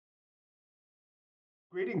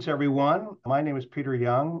Greetings, everyone. My name is Peter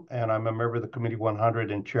Young, and I'm a member of the Committee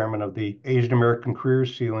 100 and chairman of the Asian American Career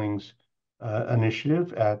Ceilings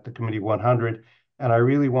Initiative at the Committee 100. And I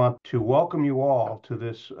really want to welcome you all to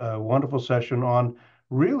this wonderful session on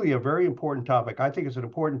really a very important topic. I think it's an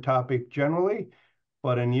important topic generally,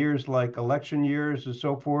 but in years like election years and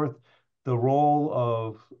so forth, the role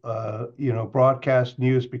of broadcast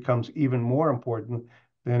news becomes even more important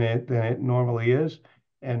than it normally is.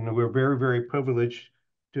 And we're very, very privileged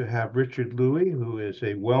to have Richard Lui, who is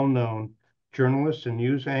a well-known journalist and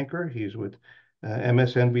news anchor. He's with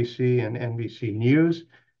MSNBC and NBC News,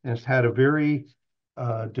 and has had a very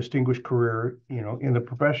distinguished career, in the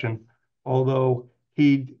profession. Although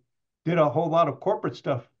he did a whole lot of corporate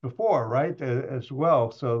stuff before, right, as well.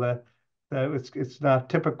 So that it's not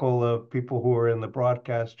typical of people who are in the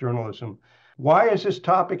broadcast journalism. Why is this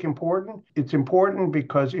topic important? It's important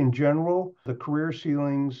because, in general, the career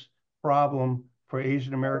ceilings problem for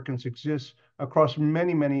Asian Americans exists across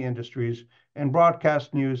many, many industries, and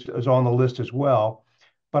broadcast news is on the list as well.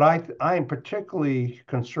 But I am particularly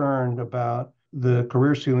concerned about the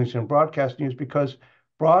career ceilings in broadcast news because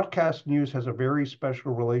broadcast news has a very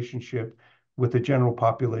special relationship with the general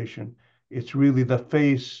population. It's really the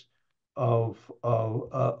face of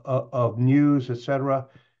news, et cetera.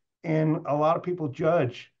 And a lot of people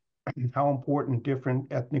judge how important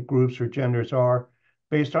different ethnic groups or genders are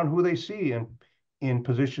based on who they see in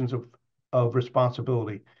positions of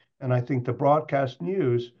responsibility. And I think the broadcast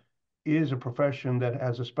news is a profession that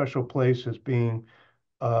has a special place as being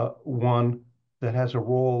one that has a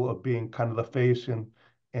role of being kind of the face and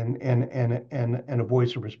a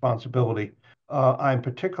voice of responsibility. I'm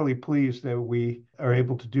particularly pleased that we are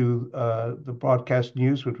able to do the broadcast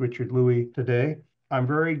news with Richard Lui today. I'm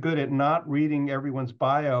very good at not reading everyone's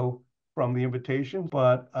bio from the invitation,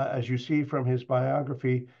 but as you see from his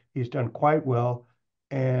biography, he's done quite well.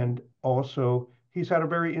 And also, he's had a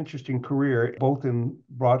very interesting career, both in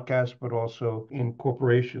broadcast, but also in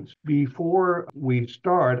corporations. Before we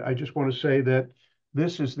start, I just want to say that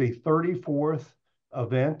this is the 34th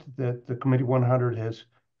event that the Committee 100 has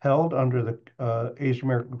held under the Asian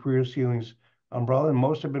American Career Ceilings umbrella. And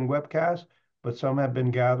most have been webcasts, but some have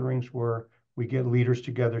been gatherings where we get leaders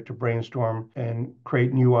together to brainstorm and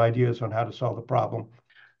create new ideas on how to solve the problem.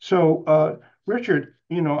 So, Richard,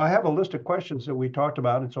 I have a list of questions that we talked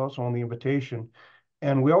about. It's also on the invitation.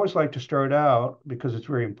 And we always like to start out, because it's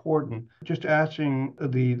very important, just asking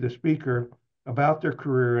the speaker about their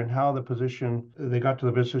career and how they got to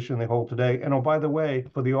the position they hold today. And oh, by the way,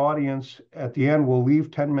 for the audience, at the end, we'll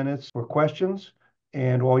leave 10 minutes for questions.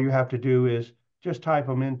 And all you have to do is just type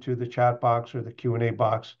them into the chat box or the Q&A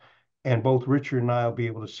box. And both Richard and I will be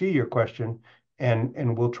able to see your question,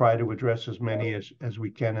 and we'll try to address as many as we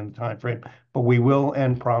can in the time frame. But we will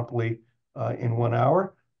end promptly in 1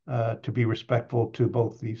 hour to be respectful to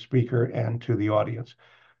both the speaker and to the audience.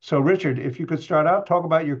 So, Richard, if you could start out, talk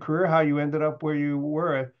about your career, how you ended up where you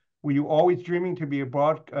were. Were you always dreaming to be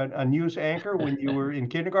a news anchor when you were in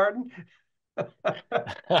kindergarten?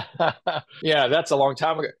 Yeah, that's a long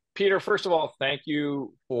time ago. Peter, first of all, thank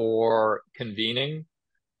you for convening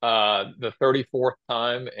the 34th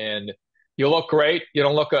time, and you look great. You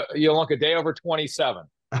don't look a day over 27.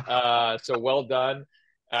 So well done.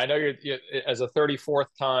 I know you're as a 34th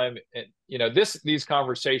time, and these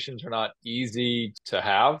conversations are not easy to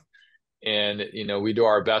have, and we do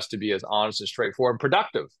our best to be as honest and straightforward and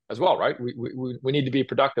productive as well, right? We need to be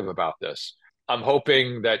productive about this. I'm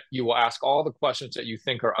hoping that you will ask all the questions that you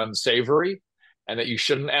think are unsavory and that you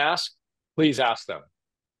shouldn't ask. Please ask them.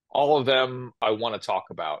 All of them I want to talk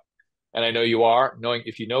about. And I know you are. Knowing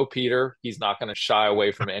if you know Peter, he's not going to shy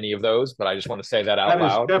away from any of those, but I just want to say that out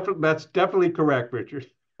loud. That's definitely correct, Richard.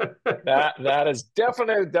 That is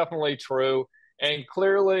definitely true. And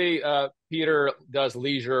clearly, Peter does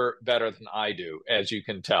leisure better than I do, as you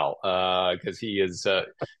can tell, because he has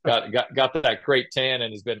got that great tan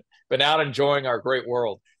and has been out enjoying our great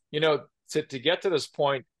world. To get to this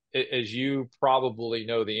point, as you probably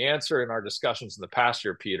know the answer in our discussions in the past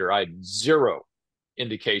year, Peter, I had zero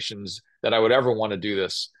indications that I would ever want to do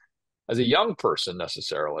this as a young person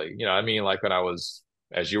necessarily. Like when I was,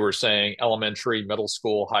 as you were saying, elementary, middle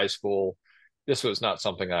school, high school, this was not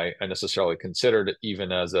something I necessarily considered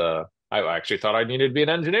even I actually thought I needed to be an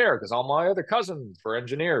engineer because all my other cousins were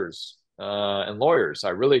engineers and lawyers. I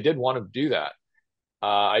really did want to do that.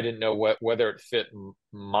 I didn't know whether it fit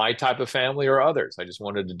my type of family or others. I just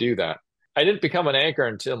wanted to do that. I didn't become an anchor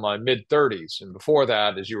until my mid-30s. And before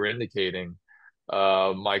that, as you were indicating,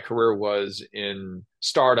 my career was in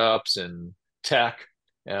startups and tech,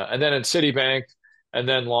 and then in Citibank, and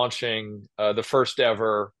then launching the first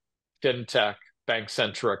ever fintech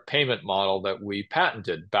bank-centric payment model that we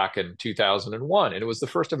patented back in 2001. And it was the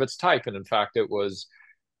first of its type. And in fact,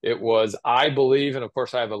 I believe, and of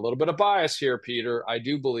course I have a little bit of bias here, Peter, I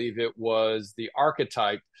do believe it was the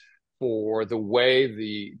archetype for the way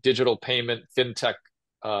the digital payment fintech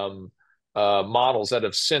models that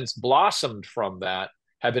have since blossomed from that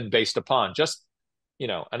have been based upon. Just,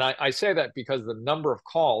 and I say that because the number of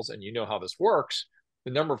calls, and you know how this works,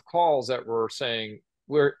 the number of calls that were saying,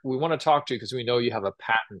 we want to talk to you because we know you have a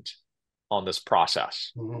patent on this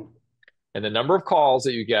process. Mm-hmm. And the number of calls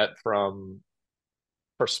that you get from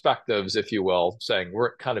perspectives, if you will, saying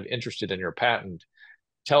we're kind of interested in your patent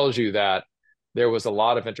tells you that there was a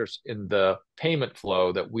lot of interest in the payment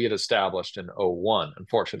flow that we had established in 2001.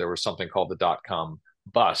 Unfortunately, there was something called the dot-com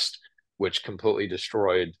bust, which completely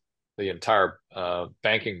destroyed the entire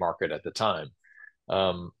banking market at the time.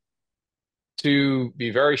 To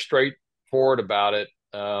be very straightforward about it,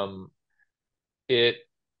 I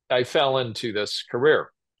fell into this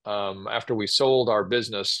career. After we sold our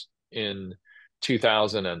business in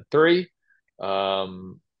 2003,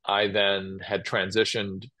 I then had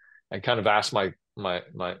transitioned and kind of asked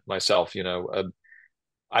myself,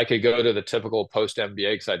 I could go to the typical post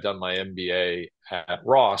MBA because I'd done my MBA at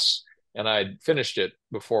Ross, and I'd finished it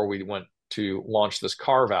before we went to launch this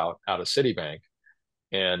carve out of Citibank.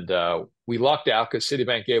 And we lucked out because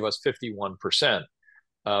Citibank gave us 51%,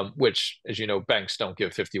 which, as you know, banks don't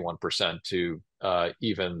give 51% to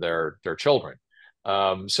even their children.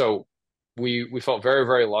 So we felt very,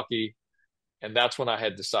 very lucky. And that's when I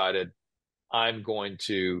had decided I'm going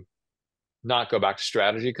to not go back to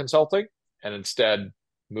strategy consulting and instead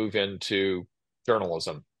move into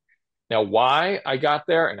journalism. Now, why I got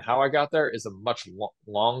there and how I got there is a much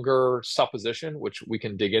longer supposition, which we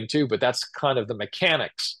can dig into, but that's kind of the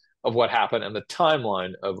mechanics of what happened and the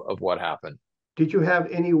timeline of what happened. Did you have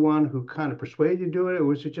anyone who kind of persuaded you to do it, or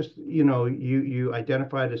was it just, you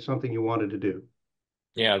identified as something you wanted to do?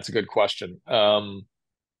 Yeah, it's a good question. The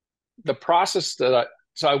process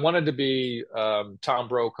so I wanted to be Tom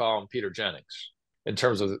Brokaw and Peter Jennings in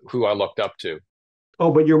terms of who I looked up to.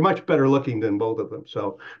 Oh, but you're much better looking than both of them.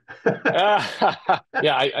 So,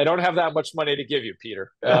 yeah, I don't have that much money to give you,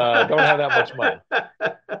 Peter. Don't have that much money.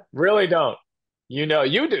 Really don't. You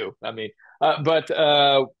do. I mean, but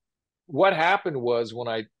what happened was when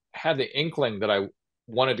I had the inkling that I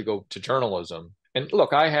wanted to go to journalism, and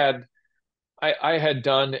look, I had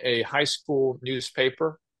done a high school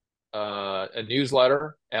newspaper, a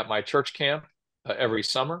newsletter at my church camp every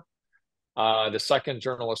summer. The second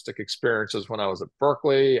journalistic experience was when I was at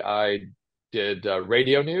Berkeley. I did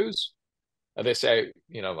radio news. They say,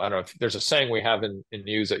 I don't know if there's a saying we have in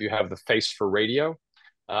news that you have the face for radio.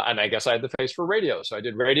 And I guess I had the face for radio. So I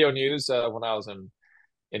did radio news when I was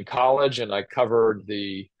in college, and I covered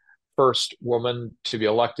the first woman to be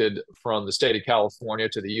elected from the state of California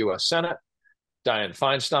to the U.S. Senate, Dianne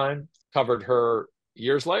Feinstein. Covered her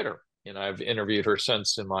years later. I've interviewed her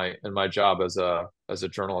since in my job as a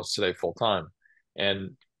journalist today full time,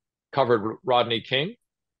 and covered Rodney King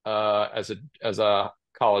as a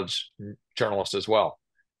college journalist as well.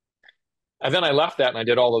 And then I left that and I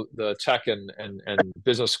did all the tech and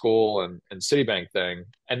business school and Citibank thing,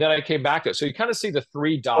 and then I came back to it. So you kind of see the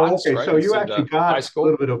three dots. Okay, right? so you actually got a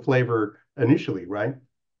little bit of flavor initially, right?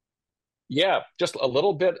 Yeah, just a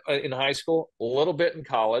little bit in high school, a little bit in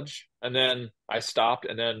college, and then I stopped.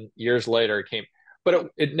 And then years later it came,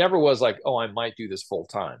 but it never was like, oh, I might do this full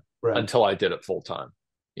time, right, until I did it full time.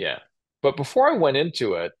 Yeah. But before I went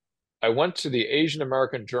into it, I went to the Asian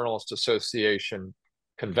American Journalists Association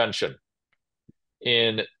convention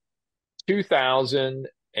in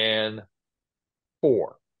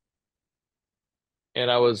 2004. And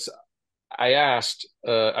I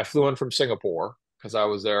flew in from Singapore because I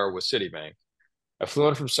was there with Citibank. I flew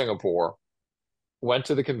in from Singapore, went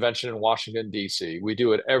to the convention in Washington, D.C. We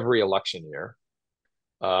do it every election year.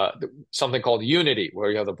 Something called Unity,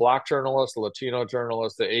 where you have the Black journalists, the Latino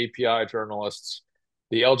journalists, the API journalists,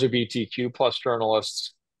 the LGBTQ plus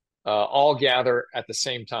journalists, all gather at the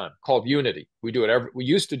same time, called Unity. We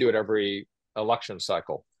used to do it every election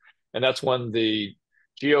cycle. And that's when the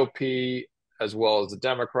GOP, as well as the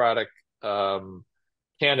Democratic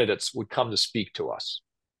candidates, would come to speak to us.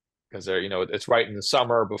 Because it's right in the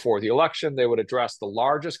summer before the election. They would address the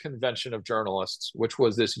largest convention of journalists, which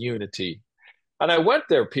was this Unity. And I went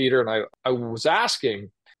there, Peter, and I was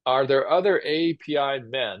asking, are there other API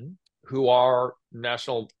men who are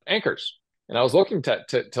national anchors? And I was looking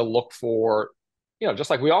to look for, just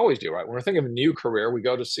like we always do, right? When we're thinking of a new career, we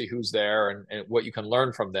go to see who's there and what you can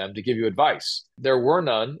learn from them to give you advice. There were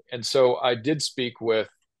none. And so I did speak with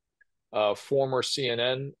former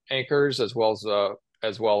CNN anchors as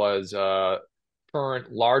well as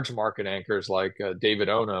current large market anchors like David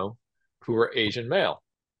Ono, who are Asian male.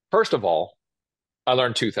 First of all, I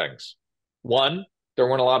learned two things. One, there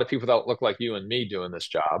weren't a lot of people that looked like you and me doing this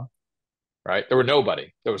job, right? There was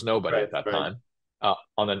nobody Right, at that right. time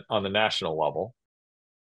on the national level.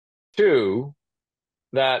 Two,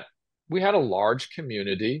 that we had a large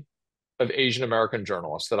community of Asian American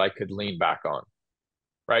journalists that I could lean back on,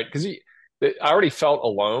 right? Because I already felt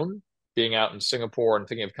alone being out in Singapore and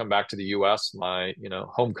thinking of coming back to the U.S., my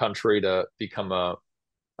home country, to become a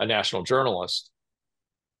national journalist.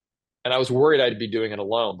 And I was worried I'd be doing it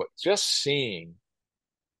alone, but just seeing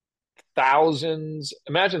thousands,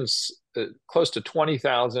 imagine close to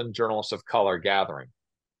 20,000 journalists of color gathering.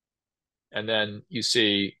 And then you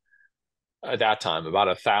see at that time about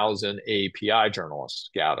 1,000 API journalists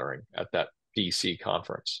gathering at that DC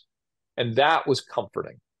conference. And that was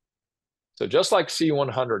comforting. So just like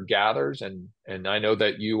C100 gathers, and I know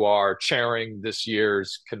that you are chairing this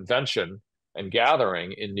year's convention and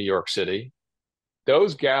gathering in New York City,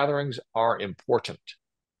 those gatherings are important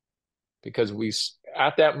because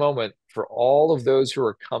at that moment, for all of those who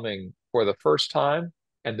are coming for the first time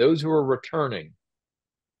and those who are returning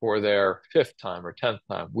for their fifth time or 10th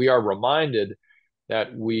time, we are reminded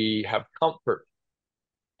that we have comfort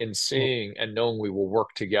in seeing and knowing we will work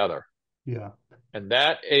together. Yeah. And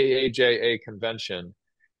that AAJA convention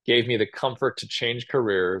gave me the comfort to change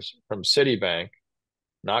careers from Citibank,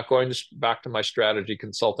 not going back to my strategy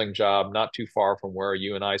consulting job, not too far from where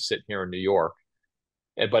you and I sit here in New York,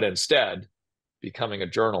 but instead becoming a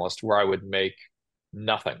journalist where I would make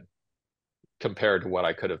nothing compared to what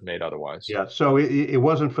I could have made otherwise. Yeah. So it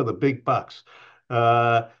wasn't for the big bucks.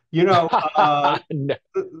 Uh, you know, No,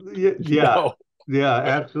 yeah, no. yeah,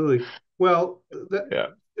 absolutely. Well, Yeah,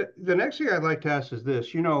 the next thing I'd like to ask is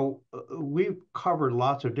this. We've covered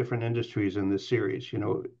lots of different industries in this series,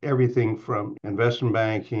 everything from investment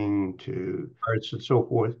banking to arts and so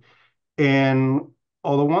forth. And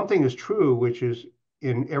although one thing is true, which is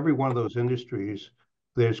in every one of those industries,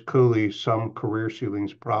 there's clearly some career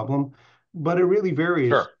ceilings problem, but it really varies.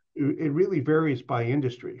 sure. It really varies by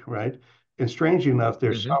industry, right? And strangely enough,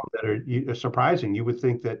 there's Hmm. some that are surprising. You would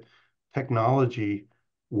think that technology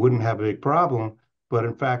wouldn't have a big problem, but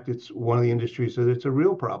in fact, it's one of the industries that it's a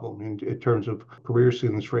real problem in terms of career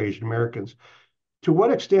ceilings for Asian Americans. To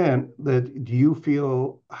what extent do you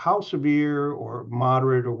feel, how severe or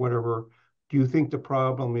moderate or whatever do you think the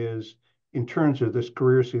problem is in terms of this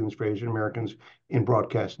career ceilings for Asian Americans in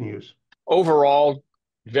broadcast news? Overall,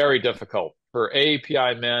 very difficult for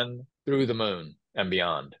API men through the moon and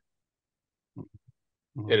beyond. It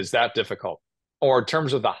Mhm. is that difficult. Or in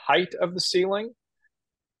terms of the height of the ceiling,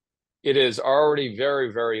 it is already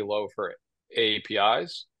very, very low for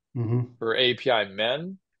APIs. Mhm. For API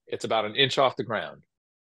men, it's about an inch off the ground.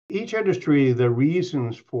 Each industry, the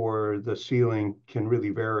reasons for the ceiling can really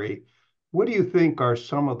vary. What do you think are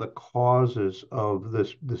some of the causes of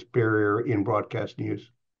this barrier in broadcast news?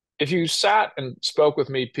 If you sat and spoke with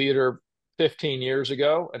me, Peter, 15 years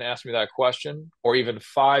ago and asked me that question, or even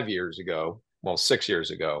 5 years ago, well, 6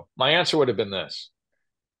 years ago, my answer would have been this.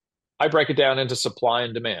 I break it down into supply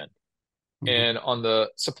and demand. Mhm. And on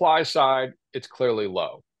the supply side, it's clearly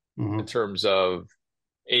low in Mhm. terms of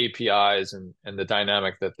APIs and the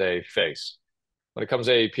dynamic that they face. When it comes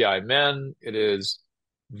to API men, it is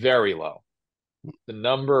very low. The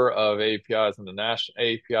number of APIs on the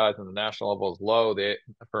national level is low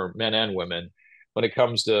for men and women. When it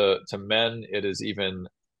comes to men, it is even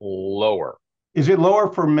lower. Is it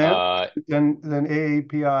lower for men Uh, than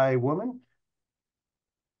AAPI women?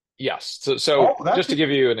 yes. So Oh, that's just to give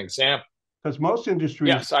you an example, because most industries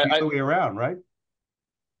yes, the other way around, right?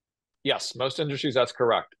 yes, most industries that's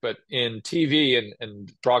correct. But in TV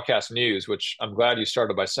and broadcast news, which I'm glad you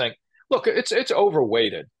started by saying, look, it's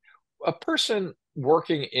overweighted. A person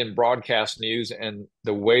working in broadcast news and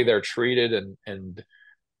the way they're treated and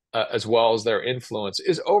as well as their influence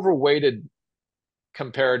is overweighted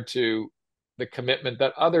compared to the commitment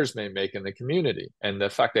that others may make in the community and the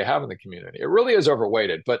effect they have in the community. It really is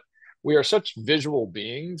overweighted, but we are such visual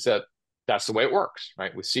beings that that's the way it works,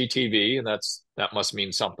 right? We see TV and that must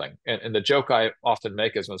mean something. And the joke I often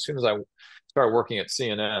make is as soon as I started working at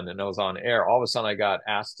CNN and I was on air, all of a sudden I got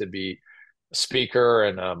asked to be a speaker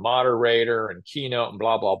and a moderator and keynote and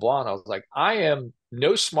blah, blah, blah. And I was like, I am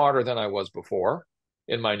no smarter than I was before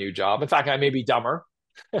in my new job. In fact, I may be dumber,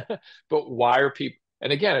 but why are people,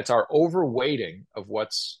 and again, it's our overweighting of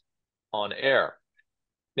what's on air.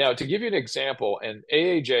 Now, to give you an example, and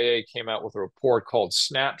AAJA came out with a report called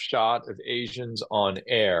Snapshot of Asians on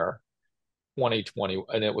Air 2020,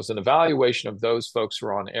 and it was an evaluation of those folks who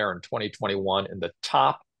were on air in 2021 in the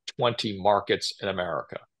top 20 markets in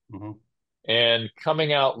America. Mm-hmm. And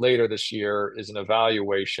coming out later this year is an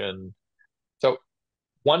evaluation. So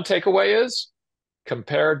one takeaway is,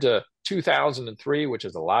 compared to 2003, which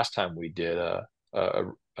is the last time we did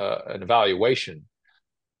an evaluation,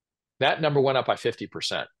 that number went up by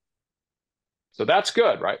 50%. So that's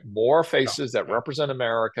good, right? More faces that represent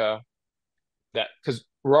America, that because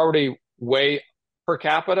we're already way per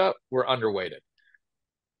capita, we're underweighted.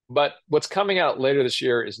 But what's coming out later this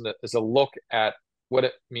year is a look at what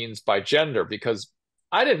it means by gender, because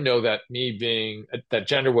I didn't know that that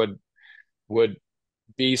gender would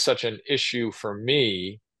be such an issue for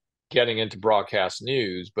me getting into broadcast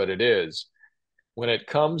news, but it is. When it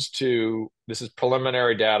comes to, this is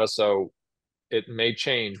preliminary data, so it may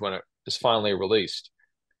change when it is finally released.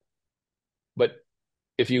 But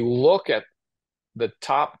if you look at the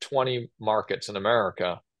top 20 markets in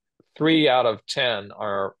America, 3 out of 10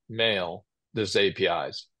 are male, there's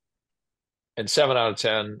APIs, and 7 out of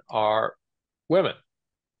 10 are women.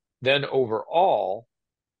 Then overall,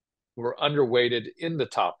 we're underweighted in the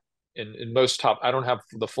top, in most top, I don't have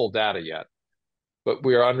the full data yet, but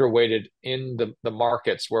we are underweighted in the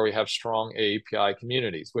markets where we have strong API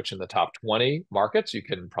communities, which in the top 20 markets, you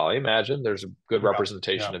can probably imagine there's a good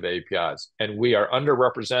representation of APIs. And we are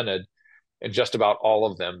underrepresented in just about all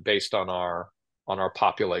of them based on our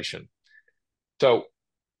population. So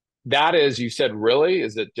that is, you said, really,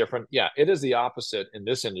 is it different? Yeah, it is the opposite in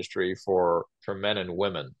this industry for men and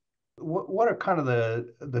women. What are kind of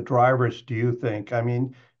the drivers, do you think? I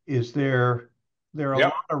mean, is there are a Yep.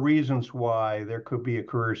 lot of reasons why there could be a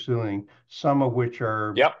career ceiling, some of which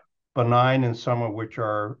are Yep. benign and some of which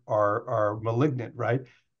are malignant, right?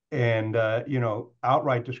 And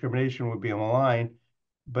outright discrimination would be malign.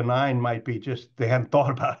 Benign might be just they hadn't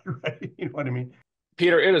thought about it, right? You know what I mean?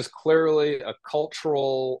 Peter, it is clearly a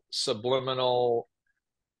cultural, subliminal,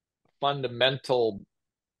 fundamental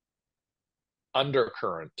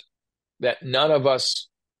undercurrent that none of us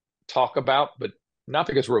talk about, but not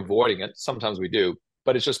because we're avoiding it. Sometimes we do,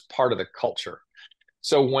 but it's just part of the culture.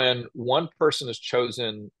 So when one person is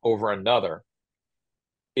chosen over another,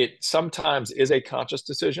 it sometimes is a conscious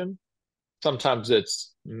decision, sometimes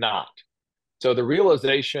it's not. So the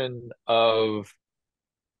realization of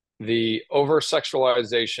the over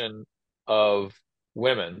sexualization of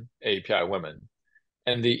women, API women,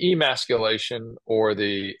 and the emasculation or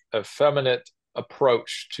the effeminate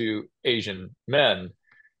approach to Asian men,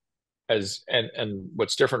 and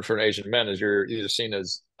what's different for an Asian men is you're either seen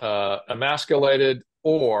as emasculated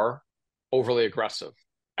or overly aggressive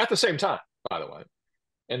at the same time, by the way.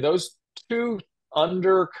 And those two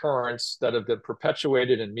undercurrents that have been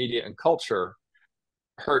perpetuated in media and culture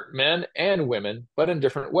hurt men and women, but in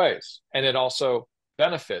different ways. And it also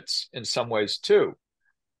benefits in some ways too.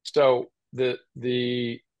 So the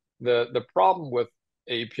problem with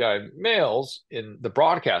API males in the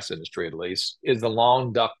broadcast industry, at least, is the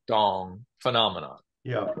long duck dong phenomenon.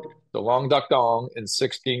 Yeah. The long duck dong in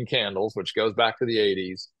 16 Candles, which goes back to the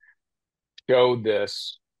 80s, showed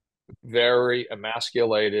this very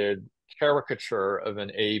emasculated caricature of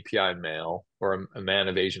an API male or a man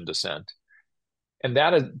of Asian descent. And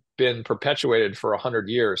that has been perpetuated for 100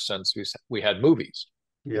 years since we had movies.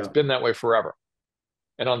 Yeah. It's been that way forever.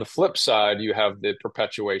 And on the flip side, you have the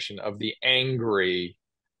perpetuation of the angry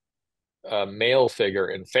male figure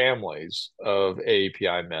in families of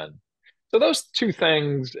API men. So those two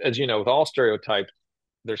things, as you know, with all stereotypes,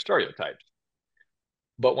 they're stereotypes.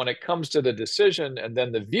 But when it comes to the decision and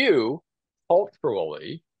then the view,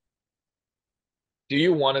 culturally, do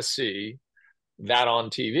you want to see that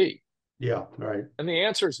on TV? Yeah, right. And the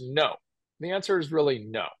answer is no. The answer is really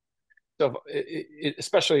no. So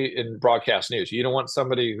especially in broadcast news, you don't want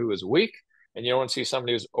somebody who is weak and you don't want to see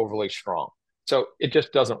somebody who's overly strong. So it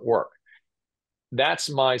just doesn't work.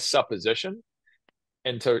 That's my supposition.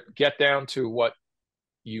 And to get down to what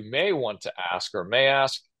you may want to ask or may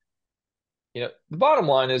ask, the bottom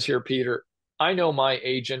line is here, Peter, I know my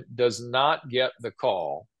agent does not get the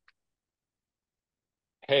call,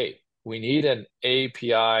 hey, we need an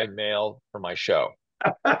API male for my show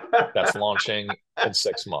that's launching in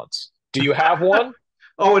 6 months. Do you have one?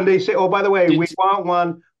 Oh, and they say, oh, by the way, we want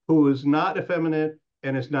one who is not effeminate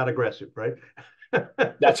and is not aggressive, right?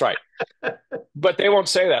 That's right. But they won't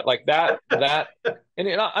say that like that.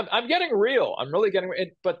 And I'm getting real. I'm really getting real.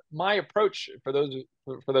 But my approach for those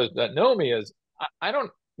that know me is I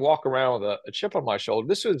don't walk around with a chip on my shoulder.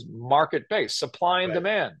 This is market based, supply and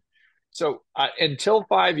demand. So until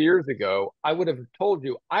 5 years ago, I would have told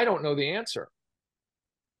you I don't know the answer.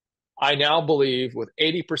 I now believe with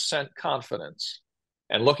 80% confidence,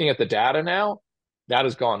 and looking at the data now, that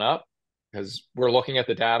has gone up because we're looking at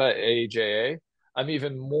the data at AJA. I'm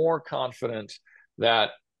even more confident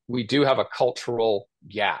that we do have a cultural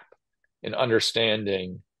gap in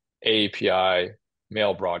understanding API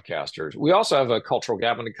male broadcasters. We also have a cultural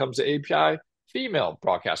gap when it comes to API female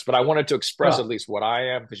broadcasters. But I wanted to express Yeah. at least what I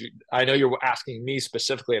am, because I know you're asking me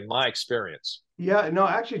specifically in my experience. Yeah, no,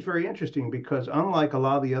 actually, it's very interesting because unlike a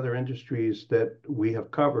lot of the other industries that we have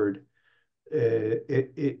covered,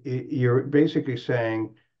 you're basically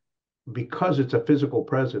saying because it's a physical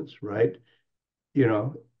presence, right?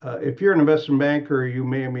 If you're an investment banker, you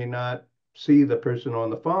may or may not see the person on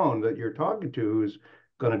the phone that you're talking to who's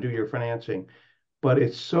going to do your financing. But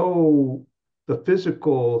the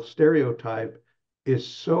physical stereotype is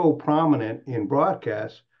so prominent in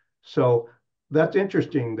broadcast. So that's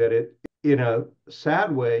interesting that it, in a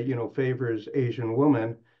sad way, favors Asian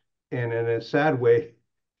women, and in a sad way,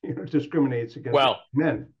 discriminates against Well,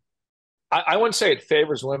 men. I wouldn't say it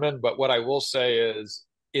favors women, but what I will say is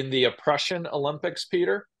in the oppression Olympics,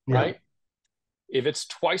 Peter, Yeah, right? If it's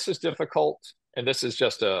twice as difficult, and this is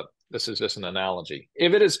just an analogy.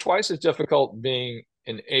 If it is twice as difficult being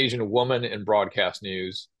an Asian woman in broadcast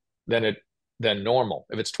news than normal,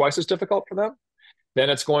 if it's twice as difficult for them, then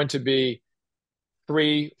it's going to be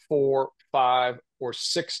 3, 4, 5, or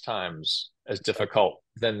 6 times as difficult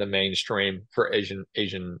than the mainstream for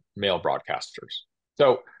Asian male broadcasters.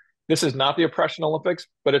 So this is not the oppression Olympics,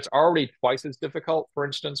 but it's already twice as difficult, for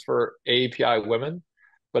instance, for API women,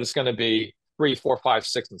 but it's going to be 3, 4, 5,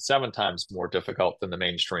 6, and 7 times more difficult than the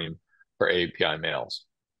mainstream for API males.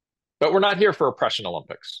 But we're not here for oppression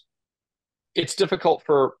Olympics. It's difficult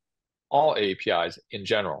for all APIs in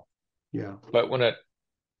general. yeah.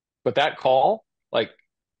 But that call, like,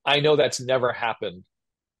 I know that's never happened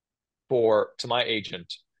to my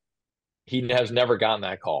agent. He has never gotten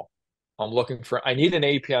that call. I need an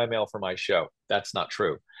API male for my show. That's not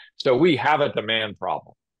true. So we have a demand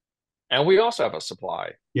problem, and we also have a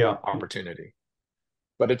supply Yeah. opportunity,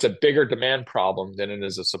 but it's a bigger demand problem than it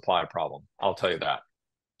is a supply problem. I'll tell you that.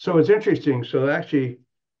 So it's interesting. So actually,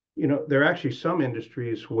 there are actually some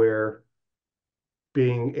industries where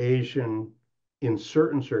being Asian in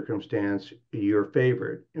certain circumstance, you're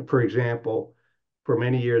favored. For example, for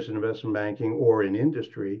many years in investment banking or in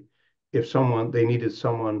industry, if they needed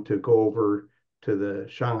someone to go over to the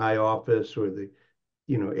Shanghai office or the,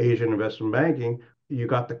 Asian investment banking, you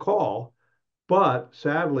got the call. But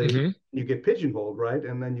sadly, Mm-hmm. you get pigeonholed, right?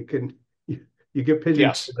 And then you get pigeonholed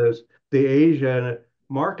Yes. as the Asia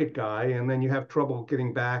market guy, and then you have trouble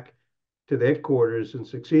getting back to the headquarters and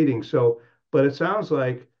succeeding. So, but it sounds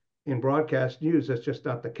like in broadcast news, that's just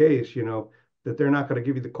not the case, that they're not going to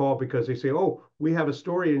give you the call because they say, oh, we have a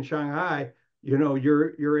story in Shanghai,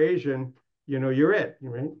 you're Asian, you're it,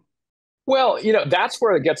 right? Well, that's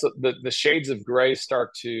where it gets the shades of gray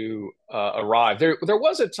start to arrive. There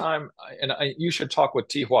was a time, and you should talk with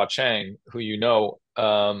Tihua Chang, who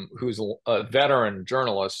who's a veteran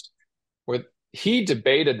journalist, where he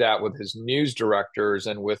debated that with his news directors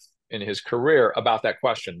and in his career about that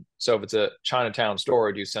question. So if it's a Chinatown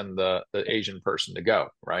story, do you send the Asian person to go,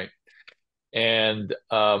 right? And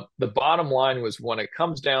the bottom line was when it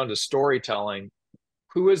comes down to storytelling,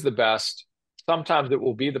 who is the best? Sometimes it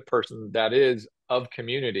will be the person that is of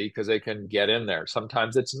community because they can get in there.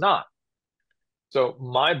 Sometimes it's not. So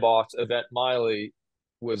my boss, Yvette Miley,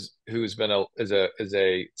 who's been is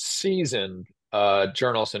a seasoned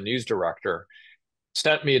journalist and news director,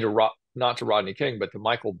 sent me to not to Rodney King, but to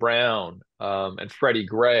Michael Brown and Freddie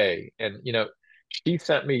Gray, and she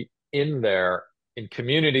sent me in there in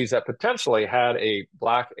communities that potentially had a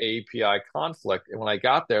Black API conflict. And when I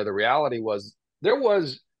got there, the reality was there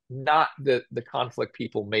was not the conflict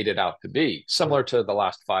people made it out to be. Similar to the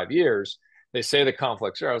last 5 years, they say the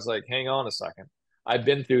conflict's there. I was like, hang on a second. I've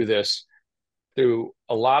been through this through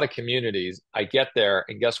a lot of communities. I get there,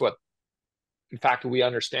 and guess what? In fact, we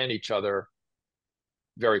understand each other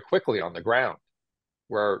very quickly on the ground,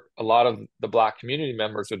 where a lot of the Black community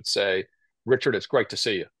members would say, Richard, it's great to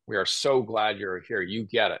see you. We are so glad you're here. You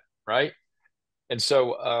get it, right? And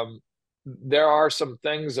so there are some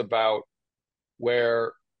things about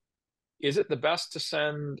where is it the best to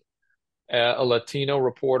send a Latino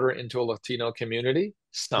reporter into a Latino community?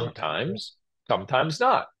 Sometimes, sometimes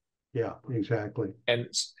not. Yeah, exactly. And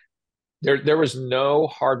there was no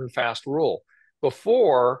hard and fast rule.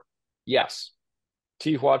 Before, yes,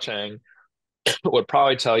 Tihua Chang would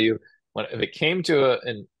probably tell you if it came to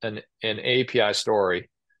an API story,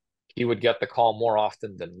 he would get the call more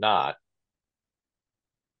often than not.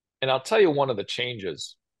 And I'll tell you one of the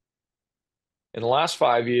changes. In the last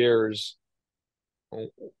 5 years,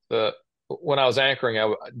 the when I was anchoring, I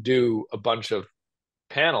would do a bunch of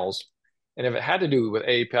panels, and if it had to do with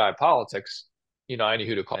API politics, I knew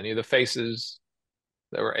who to call. Any of the faces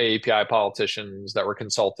that were API politicians, that were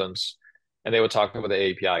consultants, and they would talk about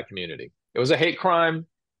the API community. It was a hate crime,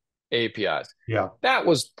 APIs. Yeah. That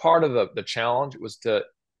was part of the challenge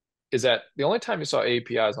is that the only time you saw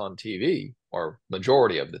APIs on TV, or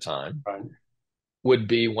majority of the time, Right. would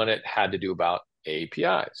be when it had to do about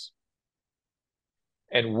APIs.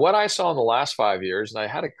 And what I saw in the last 5 years, and I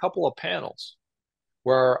had a couple of panels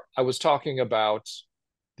where I was talking about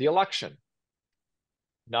the election,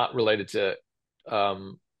 not related to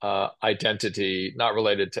identity, not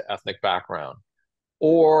related to ethnic background,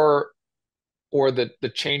 or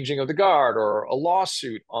the changing of the guard, or a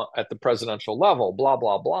lawsuit at the presidential level, blah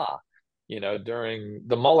blah blah. During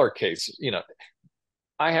the Mueller case,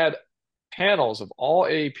 I had panels of all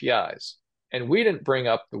APIs, and we didn't bring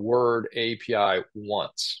up the word API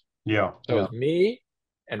once. Yeah. So it Yeah. was me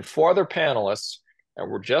and four other panelists, and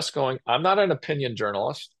we're just going. I'm not an opinion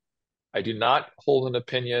journalist. I do not hold an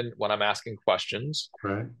opinion when I'm asking questions.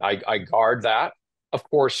 Right. I guard that. Of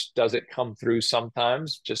course, does it come through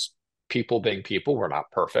sometimes? Just people being people. We're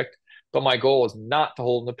not perfect. But my goal is not to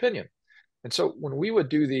hold an opinion. And so when we would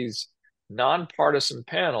do these nonpartisan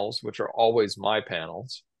panels, which are always my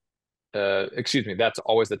panels, excuse me, that's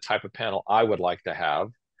always the type of panel I would like to have.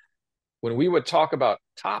 When we would talk about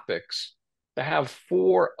topics, to have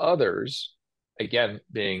four others, again,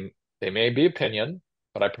 they may be opinion,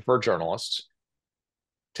 but I prefer journalists,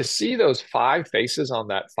 to see those five faces on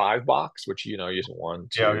that five box, which use one,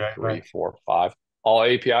 Yeah. two, Yeah. three, Right. four, five, all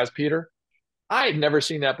APIs, Peter. I had never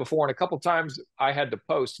seen that before. And a couple of times I had to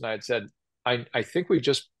post and I had said, I think we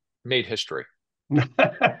just made history.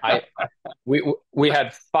 I we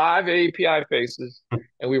had five API faces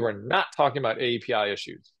and we were not talking about API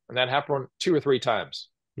issues. And that happened two or three times.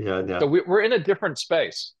 Yeah. Yeah. So we're in a different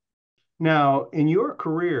space. Now, in your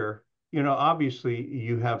career, obviously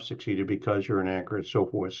you have succeeded because you're an anchor and so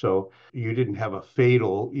forth. So you didn't have a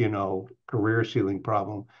fatal, career ceiling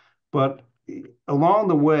problem. But along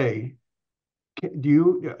the way,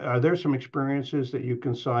 are there some experiences that you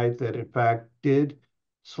can cite that in fact did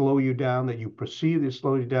slow you down, that you perceive that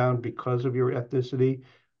slowed you down because of your ethnicity?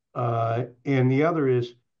 And the other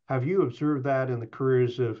is, have you observed that in the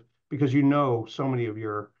careers of, because so many of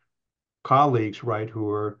your colleagues, right, who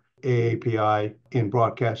are AAPI in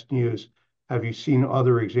broadcast news, have you seen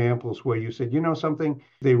other examples where you said, something,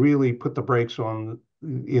 they really put the brakes on,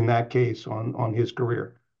 in that case, on his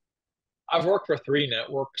career? I've worked for three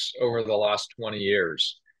networks over the last 20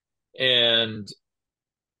 years. And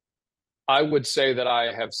I would say that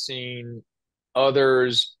I have seen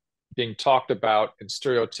others being talked about in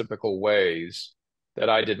stereotypical ways that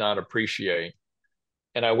I did not appreciate.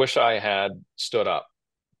 And I wish I had stood up.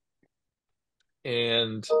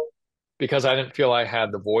 And because I didn't feel I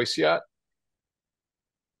had the voice yet,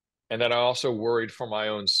 and then I also worried for my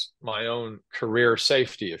own career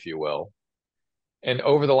safety, if you will. And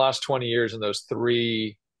over the last 20 years in those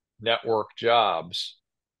three network jobs,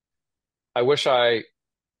 I wish I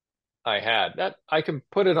had that. I can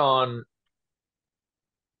put it on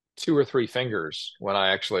two or three fingers when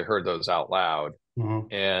I actually heard those out loud.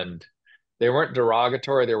 Mm-hmm. And they weren't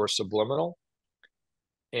derogatory, they were subliminal.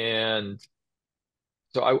 And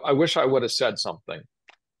so I wish I would have said something.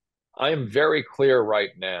 I am very clear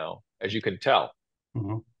right now, as you can tell.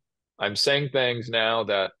 Mm-hmm. I'm saying things now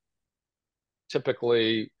that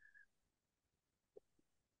typically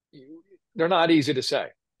they're not easy to say.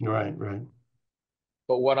 Right, right.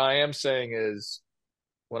 But what I am saying is,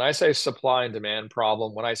 when I say supply and demand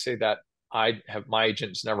problem, when I say that my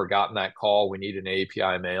agent's never gotten that call, we need an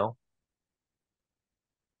API mail,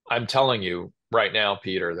 I'm telling you right now,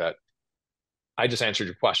 Peter, that I just answered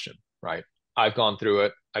your question, right? I've gone through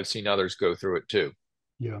it. I've seen others go through it too.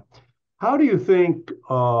 Yeah. How do you think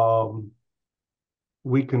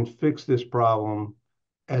we can fix this problem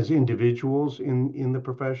as individuals in the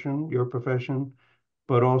profession, your profession,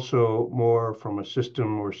 but also more from a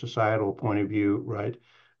system or societal point of view, right?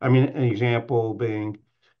 I mean, an example being,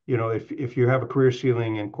 if you have a career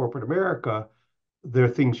ceiling in corporate America, there are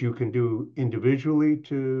things you can do individually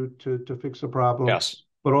to fix the problem, Yes.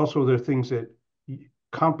 but also there are things that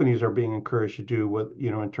companies are being encouraged to do with,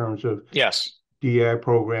 in terms of Yes. DI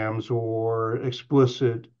programs or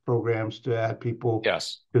explicit programs to add people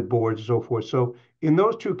Yes. to boards and so forth. So in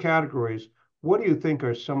those two categories, what do you think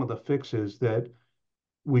are some of the fixes that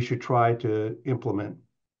we should try to implement?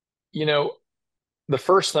 You know, the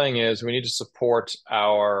first thing is we need to support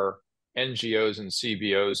our NGOs and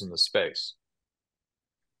CBOs in the space.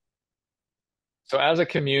 So as a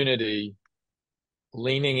community,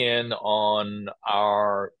 leaning in on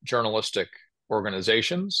our journalistic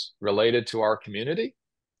organizations related to our community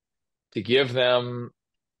to give them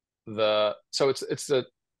it's the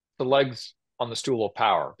legs on the stool of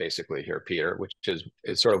power basically here, Peter, which is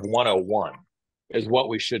sort of 101 is what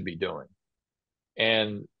we should be doing.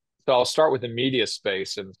 And so I'll start with the media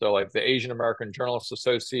space. And so like the Asian American Journalists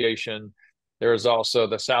Association, there's also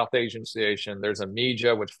the South Asian Association, there's a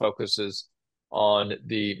media which focuses on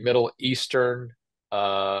the Middle Eastern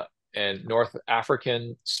and North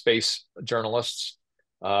African space journalists.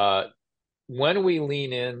 When we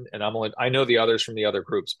lean in, and I know the others from the other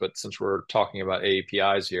groups, but since we're talking about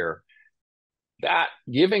AAPIs here, that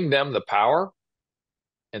giving them the power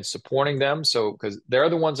and supporting them, so because they're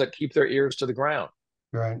the ones that keep their ears to the ground.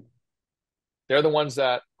 Right. They're the ones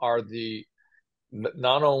that are the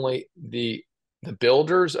not only the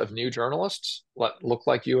builders of new journalists look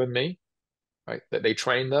like you and me, right? That they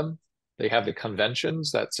train them. They have the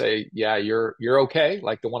conventions that say, yeah, you're okay,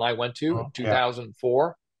 like the one I went to in Yeah.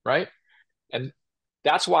 2004, right? And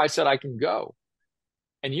that's why I said I can go.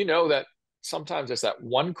 And you know that sometimes it's that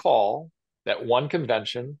one call, that one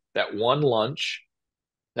convention, that one lunch,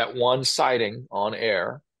 that one sighting on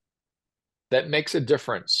air that makes a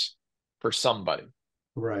difference for somebody.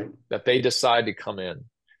 Right. That they decide to come in.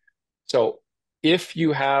 So if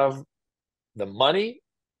you have the money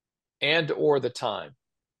and or the time,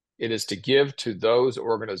 it is to give to those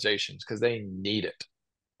organizations because they need it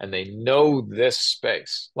and they know this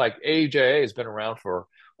space. Like AJA has been around for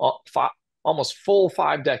almost full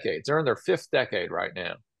 5 decades. They're in their 5th decade right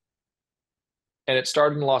now. And it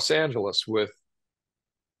started in Los Angeles with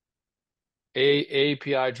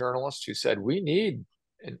AAPI journalists who said, we need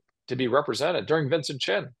to be represented during Vincent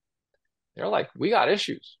Chin. They're like, we got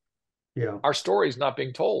issues. Yeah. Our story's not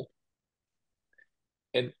being told.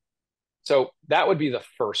 And so that would be the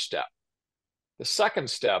first step. The second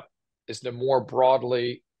step is to more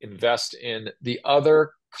broadly invest in the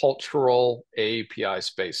other cultural AAPI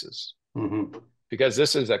spaces. Mm-hmm. Because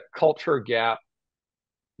this is a culture gap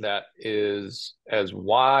that is as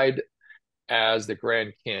wide as the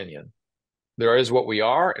Grand Canyon. There is what we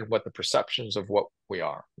are and what the perceptions of what we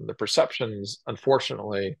are. The perceptions,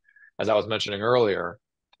 unfortunately, as I was mentioning earlier,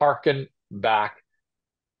 harken back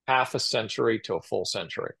half a century to a full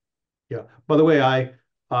century. Yeah. By the way, I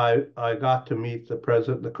got to meet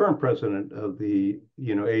the current president of the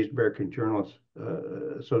Asian American Journalists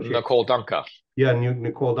Association. Nicole Dunca. Yeah,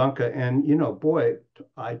 Nicole Dunca, and boy,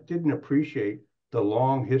 I didn't appreciate the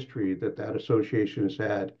long history that association has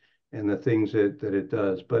had and the things that it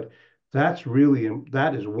does. But that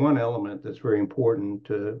is one element that's very important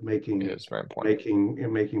to making It is very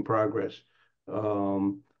important. making progress.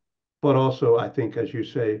 But also, I think, as you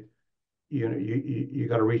say, you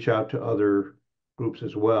got to reach out to other groups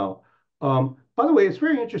as well. By the way, it's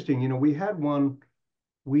very interesting. We had one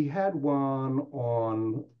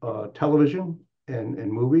on television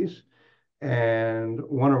and movies, and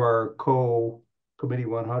one of our co-committee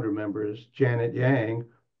 100 members, Janet Yang,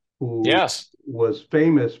 who Yes. was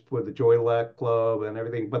famous for the Joy Luck Club and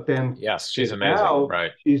everything, but then yes, she's amazing. now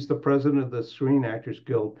right. She's the president of the Screen Actors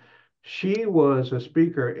Guild. She was a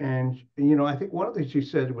speaker, and I think one of the things she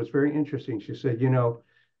said was very interesting. She said,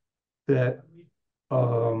 that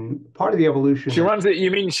part of the evolution. She runs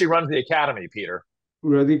the academy, Peter.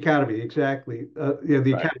 The academy, exactly. Yeah,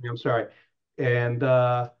 the right. academy. I'm sorry, and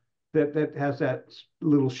that has that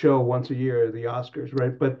little show once a year, the Oscars,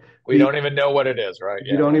 right? But we don't even know what it is, right?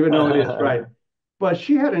 You don't even know what it is, right? But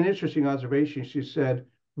she had an interesting observation. She said,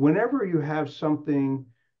 whenever you have something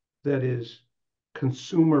that is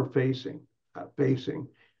consumer facing,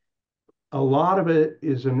 a lot of it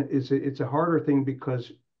it's a harder thing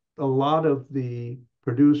because a lot of the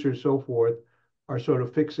producers, so forth, are sort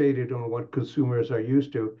of fixated on what consumers are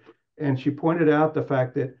used to. And she pointed out the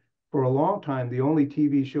fact that for a long time, the only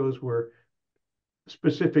TV shows were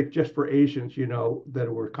specific just for Asians, that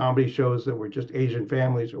were comedy shows that were just Asian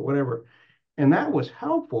families or whatever. And that was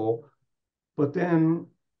helpful. But then,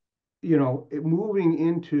 moving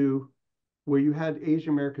into where you had Asian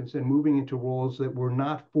Americans and moving into roles that were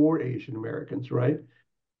not for Asian Americans, right?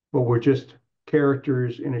 But were just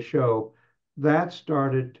characters in a show, that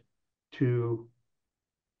started to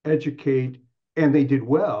educate, and they did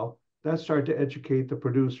well. That started to educate the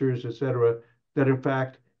producers, et cetera, that in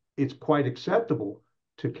fact, it's quite acceptable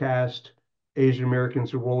to cast Asian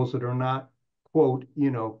Americans in roles that are not, quote,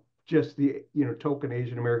 just the, token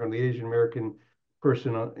Asian American, the Asian American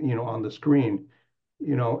person, on the screen,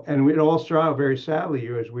 and it all started out very sadly,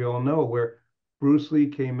 as we all know, where Bruce Lee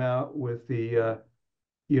came out with the,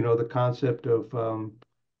 the concept of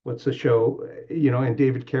what's the show, and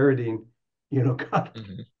David Carradine, got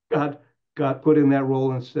Mhm. got got put in that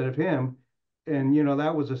role instead of him, and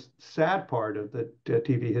that was a sad part of the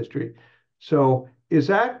TV history. So is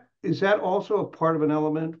that also a part of an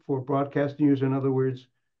element for broadcast news? In other words,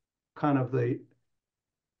 kind of the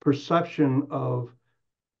perception of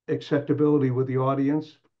acceptability with the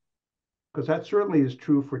audience, because that certainly is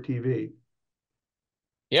true for TV.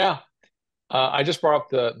 Yeah. I just brought up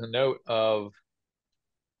the note of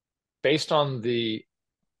based on the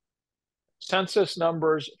census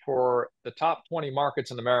numbers for the top 20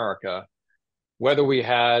 markets in America, whether we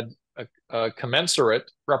had a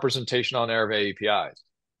commensurate representation on air of APIs.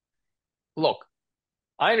 Look,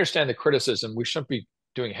 I understand the criticism. We shouldn't be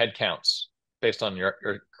doing head counts based on your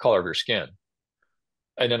color of your skin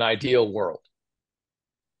in an ideal world.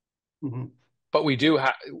 Mhm. But we do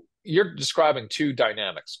have, you're describing two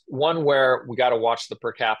dynamics. One where we got to watch the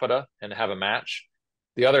per capita and have a match.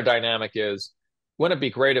 The other dynamic is, wouldn't it be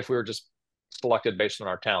great if we were just selected based on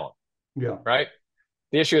our talent, Yeah, right?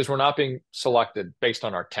 The issue is we're not being selected based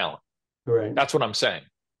on our talent. right. That's what I'm saying,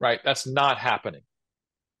 right? That's not happening.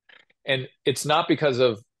 And it's not because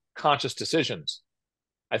of conscious decisions.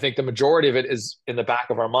 I think the majority of it is in the back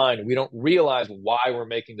of our mind. We don't realize why we're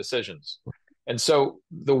making decisions. And so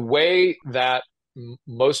the way that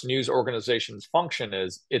most news organizations function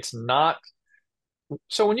is it's not.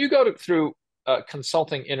 So when you go through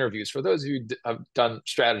consulting interviews, for those of you who have done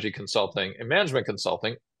strategy consulting and management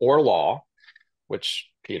consulting or law, which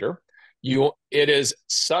Peter, it is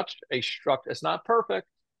such a structure. It's not perfect.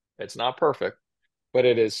 It's not perfect, but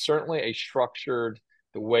it is certainly a structured,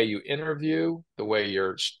 the way you interview, the way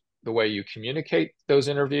you communicate those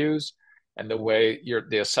interviews, and the way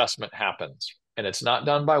the assessment happens. And it's not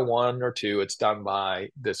done by one or two. It's done by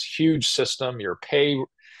this huge system. Your pay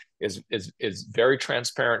is very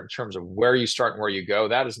transparent in terms of where you start and where you go.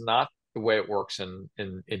 That is not the way it works in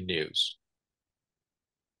news.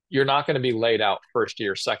 You're not going to be laid out first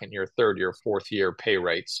year, second year, third year, fourth year pay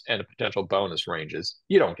rates and potential bonus ranges.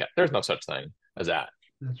 You don't get, there's no such thing as that.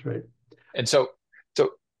 That's right. And so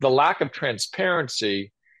the lack of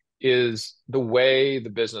transparency is the way the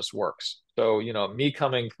business works. So, me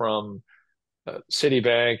coming from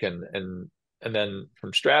Citibank and then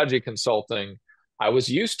from strategy consulting, I was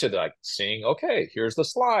used to like seeing, okay, here's the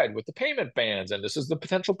slide with the payment bands, and this is the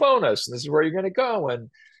potential bonus, and this is where you're going to go. And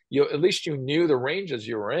at least you knew the ranges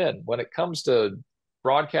you were in. When it comes to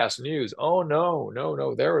broadcast news, oh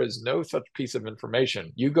no, there is no such piece of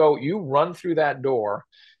information. You run through that door,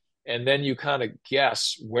 and then you kind of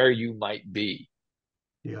guess where you might be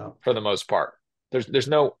Yeah. for the most part. There's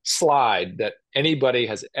no slide that anybody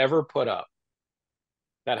has ever put up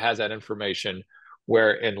that has that information.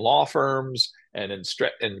 Where in law firms and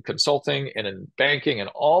in consulting and in banking and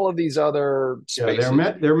all of these other Yeah, they're spaces,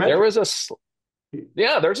 meant they're meant there to. is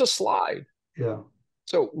there's a slide. Yeah.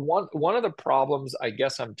 So one of the problems I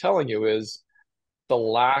guess I'm telling you is the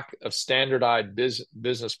lack of standardized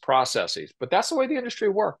business processes. But that's the way the industry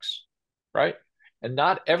works, right? And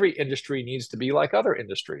not every industry needs to be like other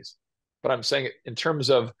industries. But I'm saying in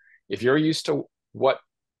terms of if you're used to what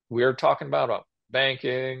we're talking about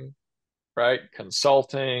banking, right?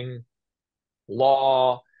 Consulting,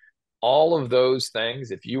 law, all of those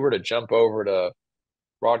things, if you were to jump over to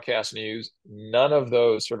broadcast news, none of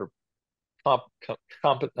those sort of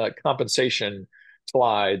compensation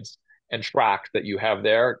slides and tracks that you have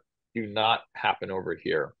there do not happen over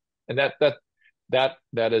here. And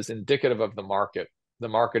that is indicative of the market. The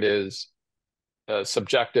market is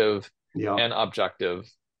subjective Yeah. and objective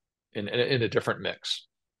in a different mix.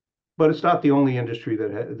 But it's not the only industry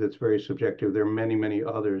that's very subjective. There are many, many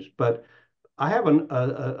others. But I have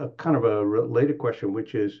a kind of a related question,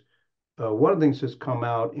 which is one of the things that's come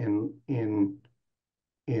out in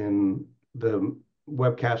the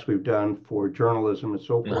webcasts we've done for journalism and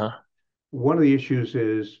so forth. Uh-huh. One of the issues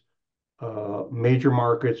is major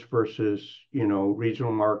markets versus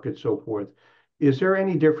regional markets, so forth. Is there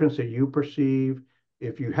any difference that you perceive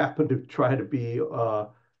if you happen to try to be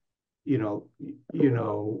you know you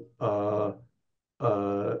know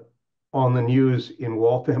on the news in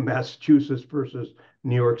Waltham, Massachusetts versus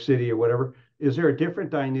New York City or whatever? Is there a different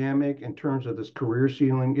dynamic in terms of this career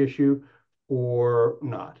ceiling issue or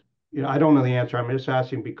not? I don't know the answer. I'm just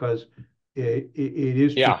asking because it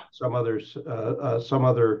is true Yeah, in some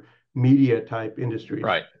other media type industries.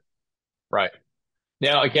 right, right.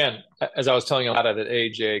 Now, again, as I was telling you about it at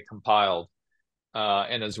AJ compiled,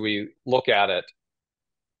 and as we look at it,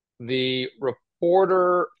 the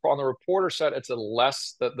reporter on the reporter set, it's a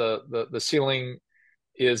less the ceiling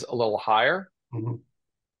is a little higher. Mhm.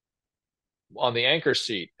 On the anchor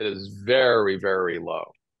seat, it is very, very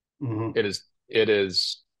low. Mm-hmm. It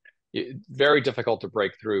is very difficult to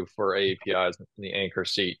break through for APIs in the anchor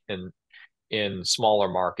seat in smaller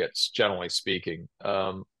markets, generally speaking.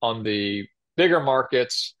 On the bigger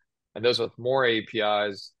markets and those with more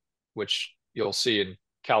APIs, which you'll see in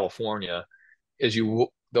California,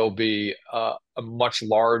 there'll be a much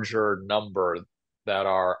larger number that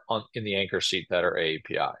are in the anchor seat that are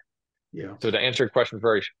API. Yeah. So to answer your question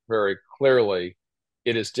very, very clearly,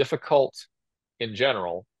 it is difficult in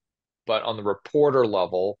general, but on the reporter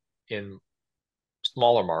level in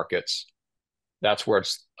smaller markets, that's where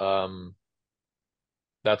it's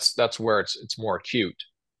more acute.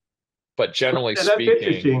 But generally And that's speaking,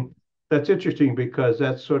 interesting. That's interesting because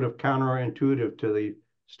that's sort of counterintuitive to the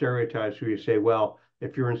stereotypes where you say, well,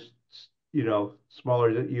 if you're in,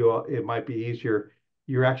 smaller that you, it might be easier.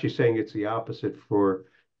 You're actually saying it's the opposite for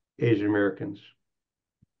Asian Americans.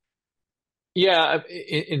 yeah,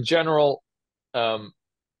 in general, um,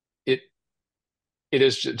 it it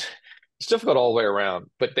is just, it's difficult all the way around.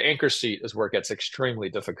 But the anchor seat is where it gets extremely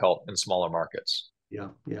difficult in smaller markets. Yeah,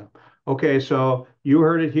 yeah. Okay, so you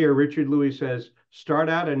heard it here. Richard Lui says, start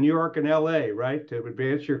out in New York and LA, right? To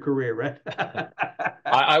advance your career, right?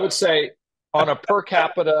 I would say on a per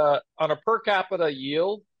capita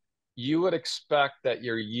yield, you would expect that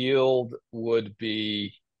your yield would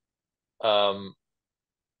be um,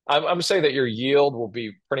 I'm saying that your yield will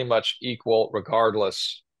be pretty much equal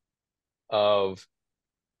regardless of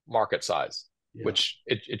market size, Yeah. which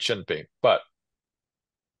it shouldn't be. But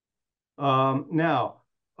Now,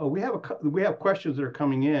 we have questions that are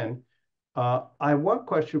coming in. I have one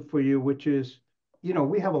question for you, which is,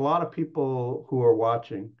 we have a lot of people who are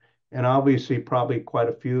watching, and obviously probably quite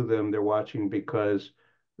a few of them they're watching because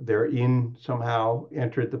they're in somehow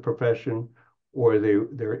entered the profession or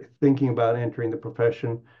they're thinking about entering the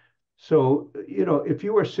profession. So, if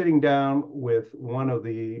you were sitting down with one of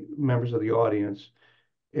the members of the audience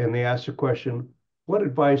and they asked a question, what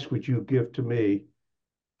advice would you give to me,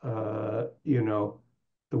 uh, you know,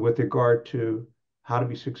 with regard to how to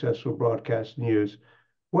be successful broadcast news?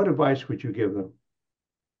 What advice would you give them?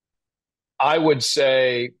 I would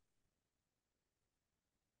say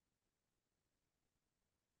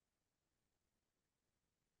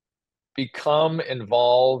become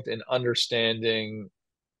involved in understanding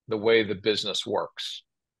the way the business works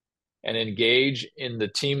and engage in the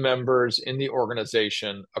team members in the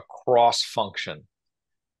organization across function.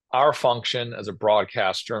 Our function as a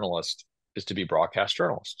broadcast journalist is to be broadcast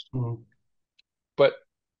journalists. Mhm. But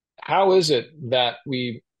how is it that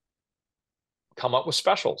we come up with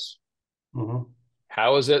specials? Mhm.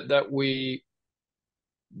 How is it that we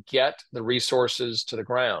get the resources to the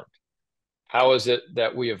ground? How is it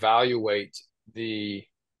that we evaluate the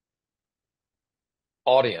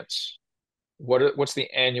audience? What's the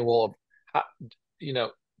annual, how, you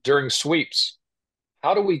know, during sweeps?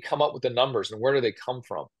 How do we come up with the numbers and where do they come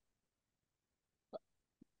from?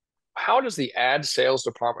 How does the ad sales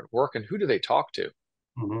department work and who do they talk to?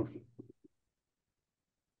 Mhm.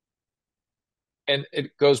 And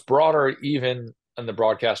it goes broader even on the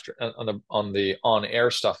broadcaster on the on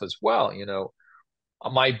air stuff as well.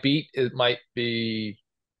 My beat, it might be,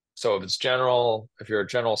 so if it's general, if you're a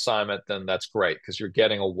general assignment, then that's great because you're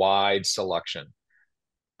getting a wide selection.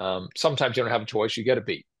 Sometimes you don't have a choice, you get a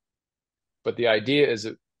beat. But the idea is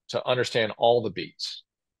to understand all the beats.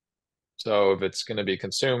 So if it's going to be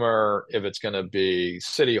consumer, if it's going to be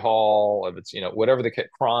city hall, if it's, whatever the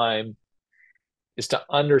crime, is to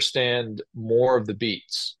understand more of the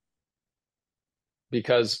beats.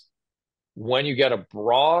 Because when you get a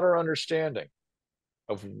broader understanding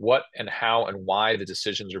of what and how and why the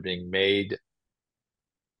decisions are being made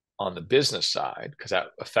on the business side, because that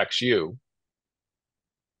affects you,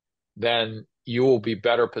 then you will be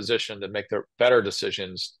better positioned to make the better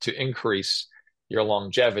decisions to increase your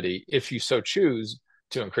longevity if you so choose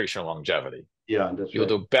to increase your longevity. Yeah, that's You'll right.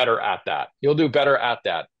 do better at that. You'll do better at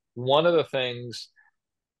that. One of the things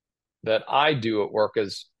that I do at work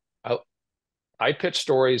is I pitch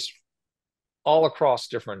stories all across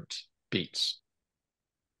different beats.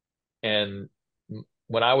 And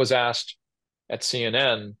when I was asked at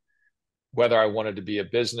CNN whether I wanted to be a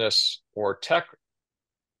business or tech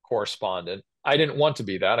correspondent, I didn't want to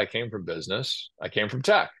be that. I came from business. I came from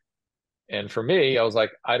tech. And for me, I was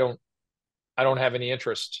like, I don't have any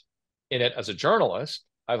interest in it as a journalist.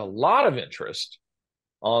 I have a lot of interest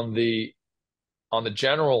on the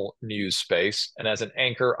general news space, and as an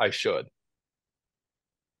anchor, I should.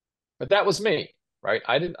 But that was me, right?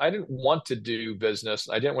 I didn't want to do business.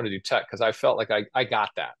 I didn't want to do tech because I felt like I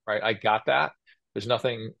got that, right? I got that. There's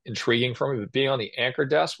nothing intriguing for me, but being on the anchor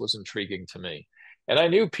desk was intriguing to me. And I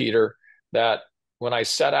knew, Peter, that when I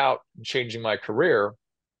set out changing my career,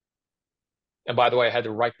 and by the way, I had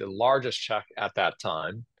to write the largest check at that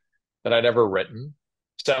time that I'd ever written,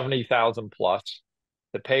 70,000 plus,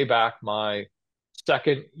 to pay back my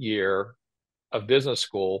second year of business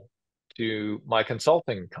school to my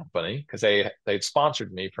consulting company because they'd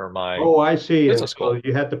sponsored me for my Oh, I see. And business so school.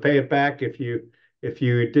 you had to pay it back if you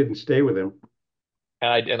didn't stay with him.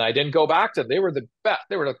 And I didn't go back to them. They were the best.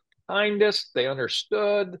 They were the kindest. They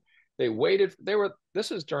understood. They waited. This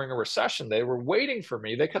is during a recession. They were waiting for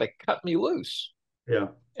me. They could have cut me loose. Yeah.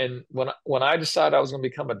 And when I decided I was going to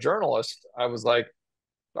become a journalist, I was like,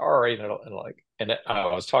 all right. And I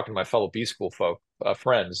was talking to my fellow B school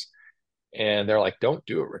friends, and they're like, don't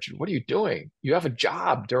do it, Richard. What are you doing? You have a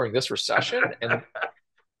job during this recession, and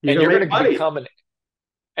You're and gonna you're make going to money. become an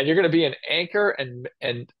and you're going to be an anchor and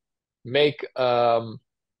make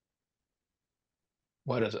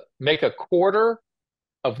what is it? Make a quarter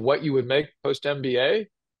of what you would make post MBA,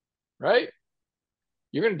 right?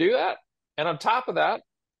 You're going to do that, and on top of that,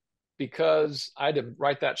 because I had to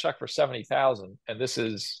write that check for 70,000, and this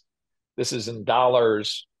is in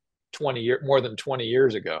dollars, more than 20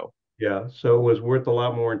 years ago. Yeah. So it was worth a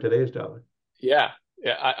lot more in today's dollar. Yeah,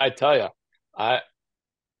 yeah. I tell you, I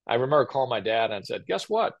I remember calling my dad and said, "Guess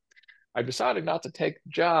what? I decided not to take the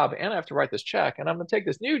job, and I have to write this check, and I'm going to take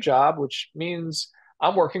this new job, which means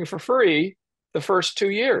I'm working for free the first 2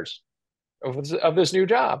 years of this new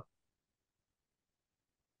job.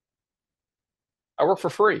 I work for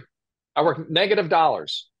free. I work negative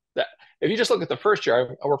dollars. That if you just look at the first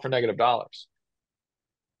year, I work for negative dollars.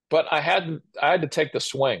 But I had to take the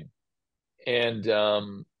swing, and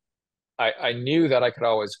I knew that I could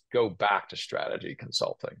always go back to strategy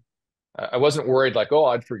consulting. I wasn't worried like, oh,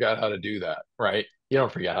 I'd forget how to do that, right? You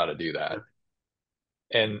don't forget how to do that.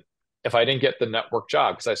 And if I didn't get the network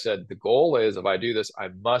job, because I said the goal is if I do this, I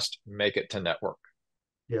must make it to network.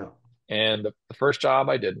 Yeah. And the first job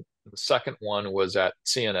I did, the second one was at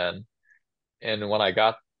CNN. And when I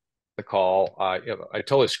got the call, I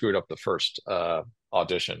totally screwed up the first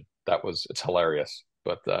audition. It's hilarious,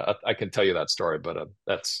 but I can tell you that story. But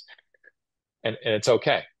and it's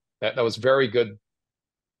okay. That was very good.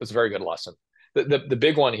 It was a very good lesson. The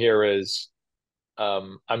big one here is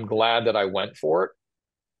I'm glad that I went for it.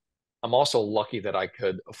 I'm also lucky that I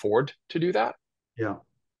could afford to do that Yeah.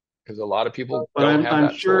 because a lot of people But don't I'm have I'm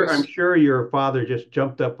that sure I'm choice. sure your father just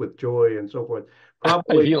jumped up with joy and so forth.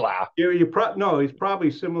 Probably He laughed. no, he's probably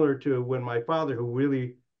similar to when my father, who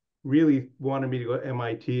really wanted me to go to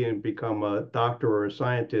MIT and become a doctor or a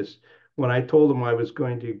scientist, when I told him I was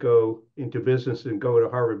going to go into business and go to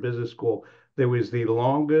Harvard Business School, there was the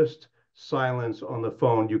longest silence on the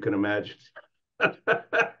phone you can imagine.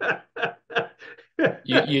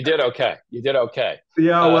 You did okay. You did okay.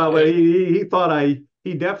 Yeah, Uh, well, but it,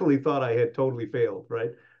 he definitely thought I had totally failed,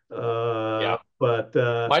 right? yeah. But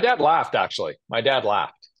My dad laughed, actually. My dad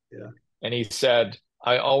laughed. yeah, And he said,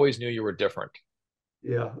 I always knew you were different.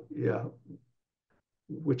 yeah.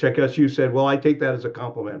 Which I guess you said, well, I take that as a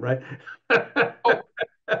compliment, right?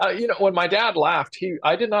 Oh, when my dad laughed,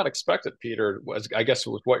 I did not expect it, Peter, was I guess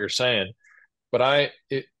was what you're saying. But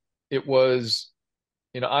it was,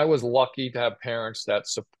 I was lucky to have parents that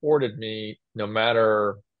supported me no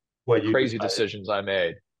matter the What you crazy decided. decisions I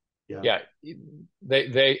made. Yeah.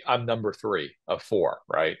 Yeah, I'm number three of four,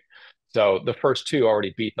 right? So the first two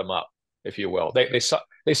already beat them up, if you will.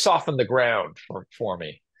 They softened the ground for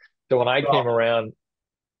me. So when I came Well, around,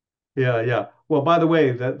 yeah. Well, by the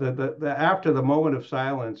way, the after the moment of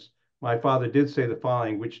silence, my father did say the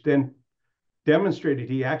following, which then demonstrated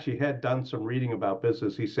he actually had done some reading about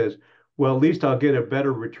business. He says, well, at least I'll get a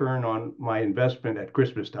better return on my investment at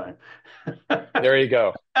Christmas time. there you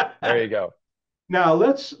go, there you go. Now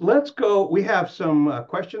let's go. We have some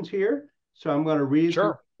questions here, so I'm going to read them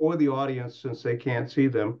Sure. for the audience since they can't see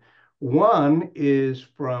them. One is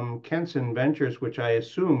from Kenson Ventures, which I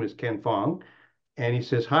assume is Ken Fong, and he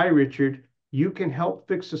says, "Hi Richard, you can help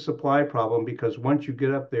fix the supply problem because once you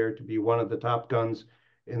get up there to be one of the top guns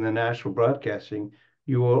in the national broadcasting,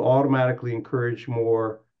 you will automatically encourage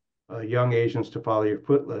more young Asians to follow your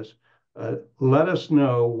footsteps. Let us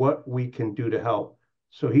know what we can do to help."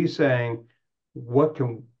 So he's saying what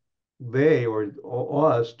can they or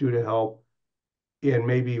us do to help in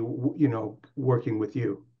maybe working with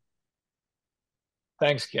you.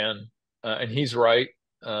 Thanks, Ken. And he's right.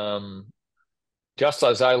 Um, just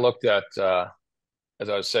as I looked at, as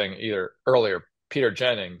I was saying either earlier, Peter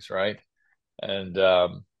Jennings, right, and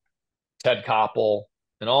Ted Koppel,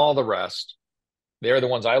 and all the rest. They're the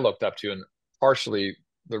ones I looked up to, and partially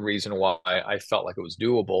the reason why I felt like it was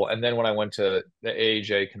doable. And then when I went to the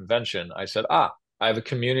AAJ convention, I said, I have a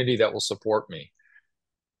community that will support me.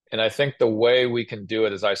 And I think the way we can do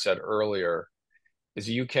it, as I said earlier, is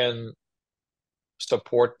you can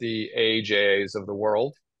support the AJAs of the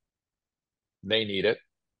world. They need it.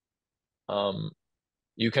 Um,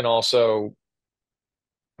 you can also,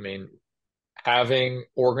 I mean, having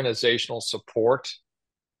organizational support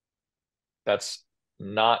that's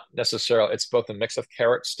not necessarily, it's both a mix of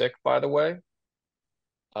carrot stick, by the way.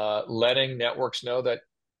 Letting networks know that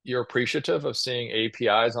you're appreciative of seeing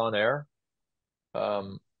APIs on air.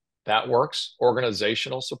 That works.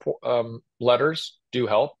 Organizational support letters do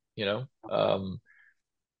help, you know.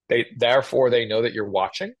 They know that you're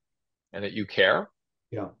watching and that you care.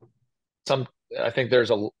 Yeah. Some I think there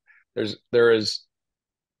is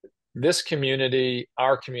this community,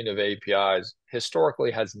 our community of APIs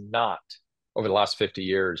historically has not, over the last 50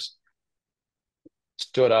 years,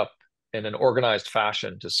 stood up in an organized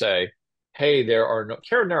fashion to say, hey, there are no,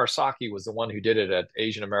 Karen Narasaki was the one who did it at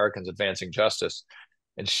Asian Americans Advancing Justice.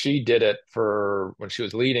 And she did it for when she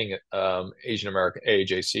was leading Asian American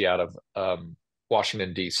AAJC out of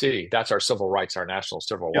Washington, D.C. That's our civil rights, our national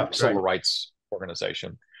civil rights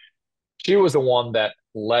organization. She was the one that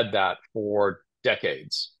led that for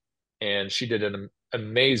decades. And she did an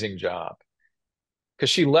amazing job because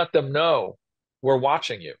she let them know we're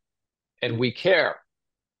watching you and we care,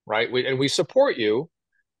 right? And we support you,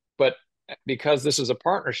 but because this is a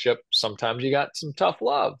partnership, sometimes you got some tough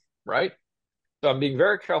love, right? So I'm being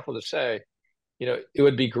very careful to say, you know, it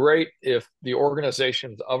would be great if the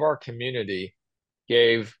organizations of our community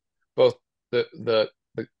gave both the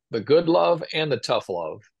good love and the tough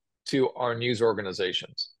love to our news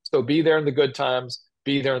organizations. So be there in the good times,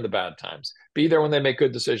 be there in the bad times, be there when they make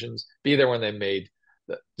good decisions, be there when they made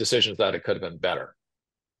the decisions that it could have been better.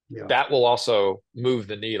 Yeah. That will also move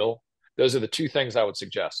the needle. Those are the two things I would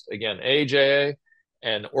suggest. Again, AJA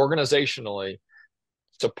and organizationally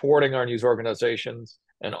supporting our news organizations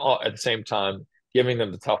and at the same time giving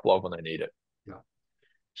them the tough love when they need it. Yeah.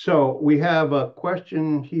 So we have a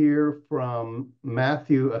question here from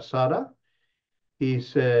Matthew Asada. He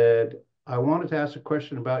said, I wanted to ask a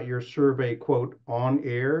question about your survey, quote, on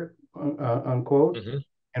air, unquote,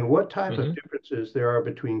 and what type of differences there are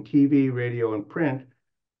between TV, radio, and print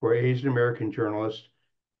for Asian American journalists,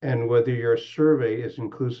 and whether your survey is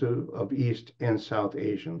inclusive of East and South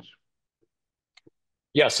Asians.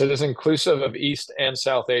 Yes, it is inclusive of East and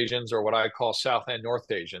South Asians, or what I call South and North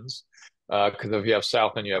Asians, because if you have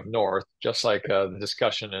South and you have North, just like the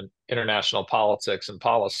discussion in international politics and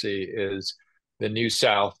policy is the new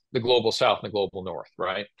South, the global South, and the global North,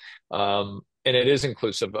 right? And it is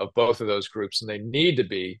inclusive of both of those groups, and they need to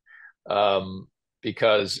be,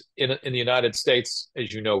 because in the United States,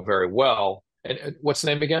 as you know very well, and what's the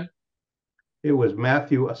name again? It was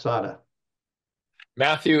Matthew Asada.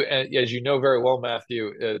 Matthew, as you know very well,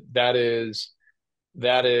 Matthew, that is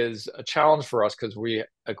a challenge for us because we,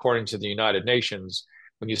 according to the United Nations,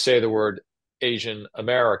 when you say the word Asian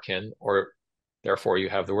American, or therefore you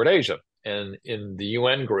have the word Asia, and in the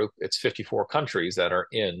UN group, it's 54 countries that are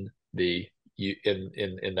in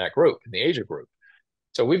that group, in the Asia group.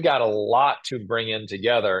 So we've got a lot to bring in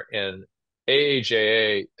together, and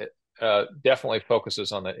AAJA definitely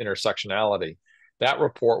focuses on the intersectionality. That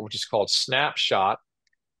report, which is called Snapshot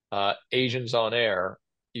Asians on Air,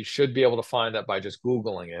 you should be able to find that by just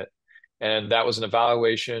Googling it. And that was an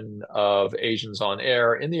evaluation of Asians on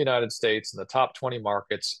air in the United States in the top 20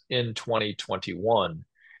 markets in 2021.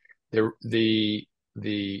 The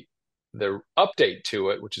update to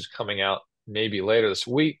it, which is coming out maybe later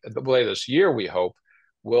this year, we hope,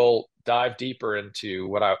 will dive deeper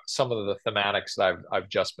into some of the thematics that I've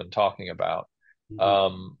just been talking about.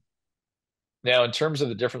 Now, in terms of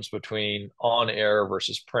the difference between on air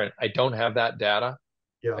versus print, I don't have that data.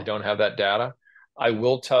 Yeah. I don't have that data. I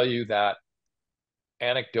will tell you that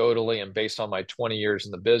anecdotally and based on my 20 years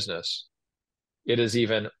in the business, it is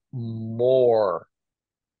even more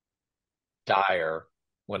dire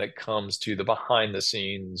when it comes to the behind the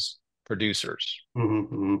scenes producers.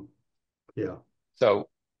 Yeah. So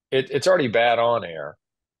it's already bad on air,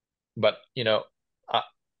 but you know,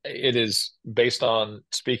 it is based on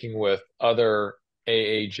speaking with other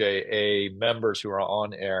AAJA members who are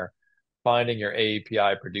on air. Finding your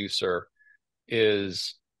API producer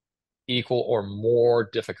is equal or more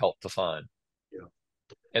difficult to find. Yeah.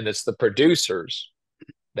 And it's the producers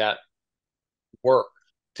that work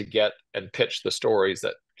to get and pitch the stories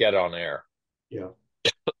that get on air. Yeah.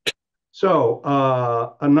 So,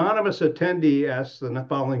 anonymous attendee asks the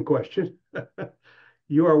following question.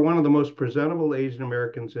 You are one of the most presentable Asian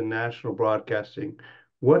Americans in national broadcasting.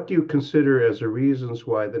 What do you consider as the reasons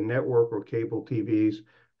why the network or cable TVs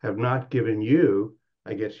have not given you,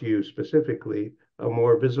 I guess you specifically, a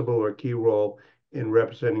more visible or key role in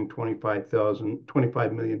representing 25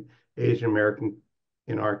 million Asian American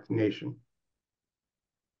in our nation?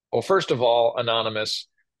 Well, first of all, Anonymous,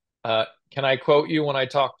 can I quote you when I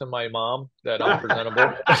talk to my mom that I'm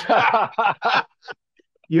presentable?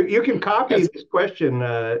 You can copy this question,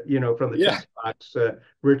 from the Yeah, chat box,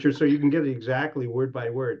 Richard, so you can get it exactly word by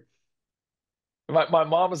word. my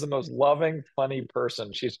mom is the most loving, funny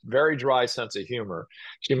person. She's very dry sense of humor.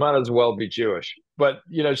 She might as well be Jewish. But,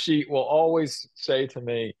 she will always say to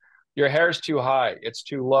me, your hair's too high. It's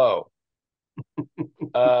too low.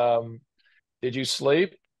 Um, did you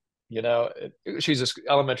sleep? She's an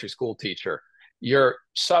elementary school teacher. Your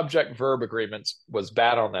subject verb agreements was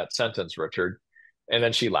bad on that sentence, Richard. And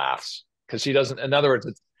then she laughs because she doesn't, in other words,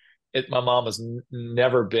 my mom has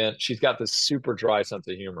never been, she's got this super dry sense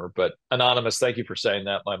of humor. But Anonymous, thank you for saying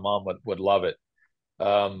that. My mom would love it.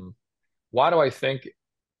 Why do I think,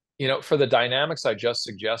 for the dynamics I just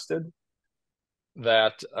suggested,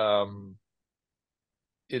 that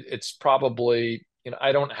it's probably,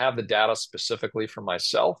 I don't have the data specifically for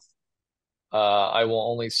myself. I will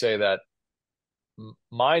only say that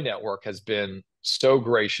my network has been so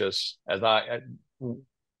gracious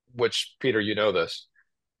which Peter, this,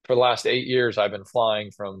 for the last 8 years, I've been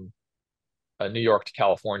flying from New York to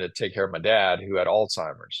California to take care of my dad who had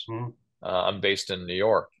Alzheimer's. Mm. I'm based in New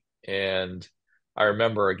York. And I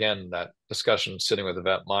remember again that discussion sitting with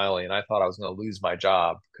Yvette Miley, and I thought I was going to lose my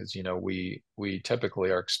job because, we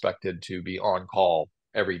typically are expected to be on call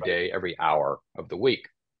every day, every hour of the week.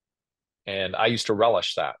 And I used to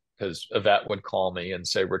relish that because Yvette would call me and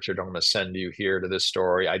say, Richard, I'm going to send you here to this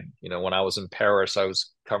story. When I was in Paris, I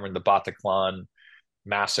was covering the Bataclan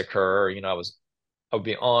massacre. I would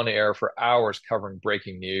be on air for hours covering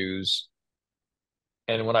breaking news.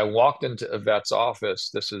 And when I walked into Yvette's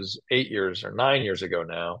office, this is 8 years or 9 years ago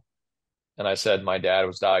now, and I said, my dad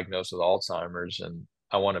was diagnosed with Alzheimer's and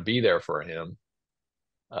I want to be there for him.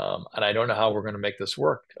 And I don't know how we're going to make this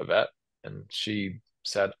work, Yvette. And she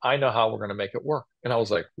said, I know how we're going to make it work. And I was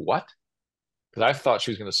like, what? Because I thought she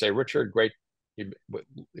was going to say, Richard, great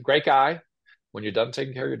guy. When you're done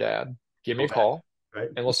taking care of your dad, give me a call, Right.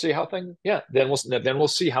 and we'll see how things. Yeah, then we'll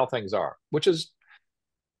see how things are, which is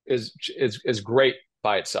great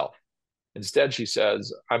by itself. Instead, she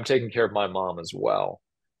says, I'm taking care of my mom as well,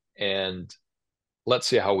 and let's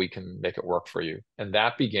see how we can make it work for you. And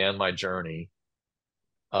that began my journey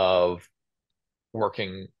of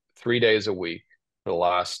working 3 days a week for the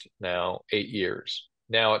last now 8 years.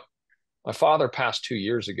 Now, my father passed 2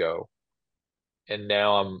 years ago, and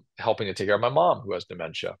now I'm helping to take care of my mom who has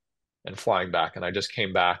dementia and flying back. And I just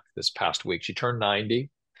came back this past week. She turned 90,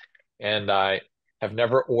 and I have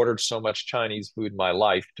never ordered so much Chinese food in my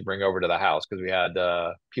life to bring over to the house because we had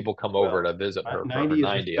people come over to visit her for her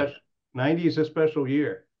 90th. 90 is a special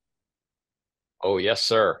year. Oh, yes,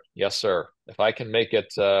 sir. Yes, sir. If I can make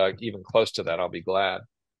it even close to that, I'll be glad.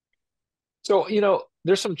 So,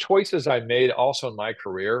 there's some choices I made also in my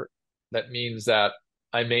career that means that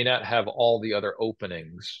I may not have all the other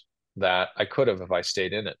openings that I could have if I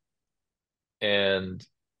stayed in it. And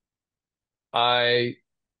I,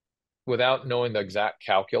 without knowing the exact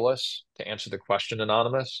calculus to answer the question,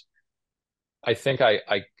 Anonymous, I think I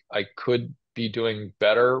could be doing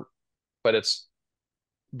better, but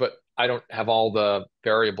but I don't have all the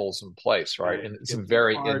variables in place, right? And it's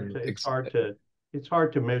very it's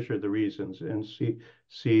hard to measure the reasons and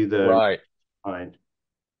see the right. mind.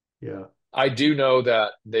 Yeah. I do know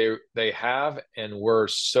that they have and were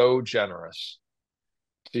so generous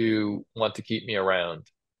to want to keep me around,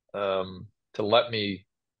 to let me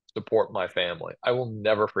support my family. I will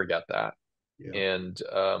never forget that. Yeah. And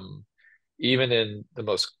even in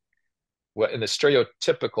the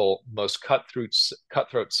stereotypical most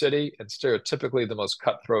cutthroat city and stereotypically the most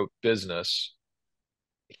cutthroat business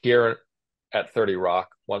here at 30 Rock,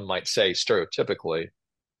 one might say stereotypically,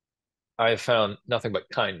 I have found nothing but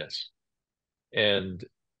kindness. And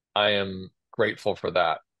I am grateful for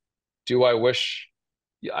that. Do I wish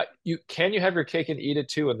you have your cake and eat it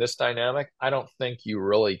too in this dynamic? I don't think you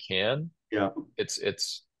really can. Yeah. It's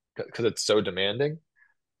because it's so demanding.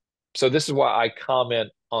 So this is why I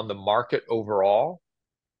comment on the market overall.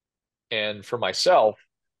 And for myself,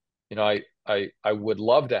 I would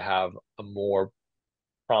love to have a more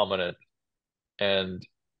prominent and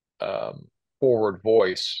forward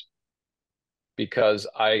voice because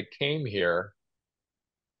I came here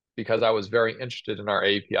because I was very interested in our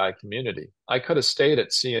API community. I could have stayed at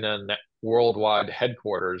CNN worldwide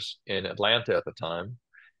headquarters in Atlanta at the time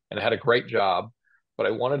and I had a great job, but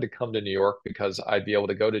I wanted to come to New York because I'd be able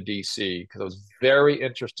to go to DC because I was very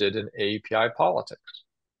interested in API politics.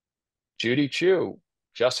 Judy Chu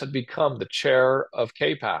just had become the chair of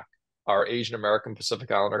KPAC, our Asian American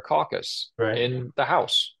Pacific Islander Caucus, Right. in the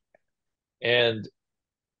House. And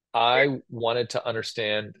I wanted to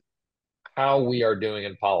understand how we are doing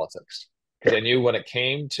in politics because I knew when it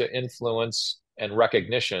came to influence and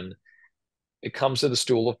recognition, it comes to the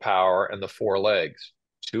stool of power and the four legs.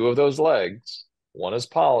 Two of those legs, one is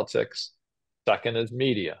politics, second is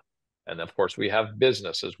media. And of course, we have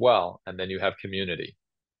business as well. And then you have community.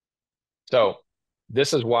 So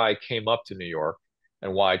this is why I came up to New York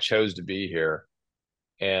and why I chose to be here.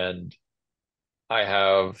 And I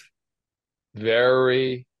have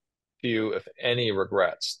very few, if any,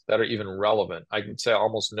 regrets that are even relevant. I can say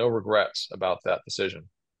almost no regrets about that decision.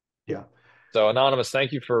 Yeah. So, Anonymous,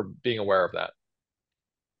 thank you for being aware of that.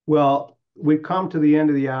 Well, we've come to the end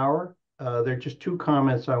of the hour. There are just two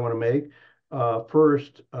comments I want to make.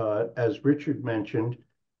 First, as Richard mentioned,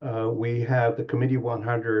 we have the Committee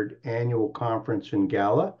 100 annual conference in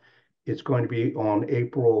Gala. It's going to be on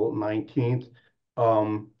April 19th.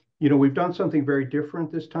 We've done something very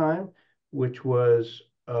different this time, which was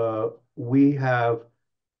we have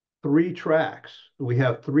three tracks. We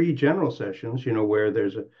have three general sessions, where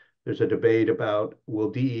there's a debate about will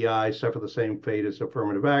DEI suffer the same fate as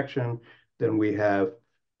affirmative action. Then we have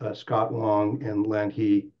Scott Wong and Lan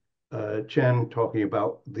He Chen talking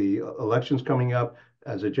about the elections coming up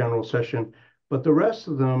as a general session. But the rest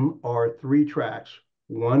of them are three tracks.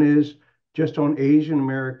 One is just on Asian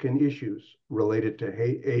American issues related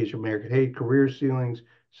to Asian American hate, career ceilings, et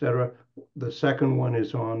cetera. The second one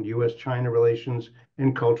is on U.S.-China relations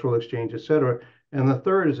and cultural exchange, et cetera. And the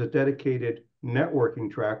third is a dedicated networking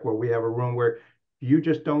track where we have a room where you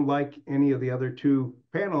just don't like any of the other two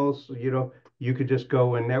panels, you could just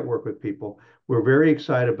go and network with people. We're very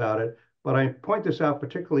excited about it. But I point this out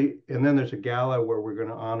particularly, and then there's a gala where we're going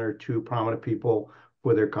to honor two prominent people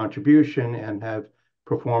for their contribution and have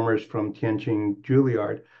performers from Tianjin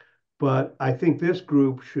Juilliard. But I think this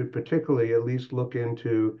group should particularly at least look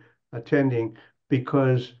into attending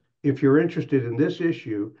because if you're interested in this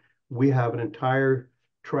issue, we have an entire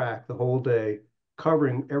track the whole day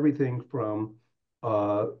covering everything from,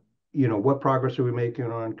 what progress are we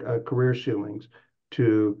making on career ceilings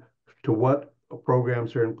to what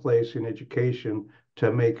programs are in place in education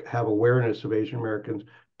to have awareness of Asian Americans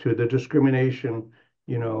to the discrimination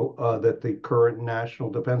that the current national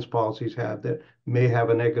defense policies have that may have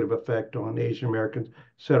a negative effect on Asian Americans, et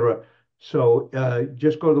cetera. So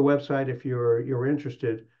just go to the website if you're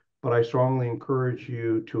interested, but I strongly encourage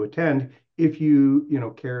you to attend if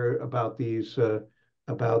you care about these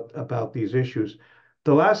about these issues.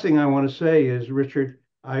 The last thing I want to say is, Richard,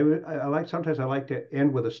 I like sometimes I like to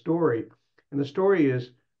end with a story, and the story is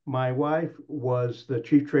my wife was the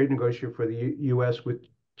chief trade negotiator for the U.S. with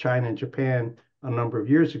China and Japan a number of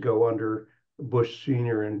years ago under Bush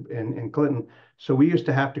Sr. and Clinton. So we used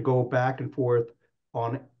to have to go back and forth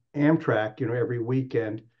on Amtrak, every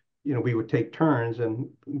weekend. We would take turns and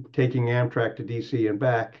taking Amtrak to DC and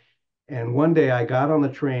back. And one day I got on the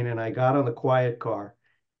train and I got on the quiet car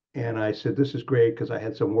and I said, this is great because I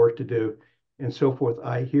had some work to do and so forth.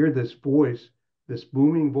 I hear this voice, this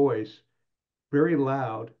booming voice, very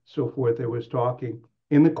loud, so forth. It was talking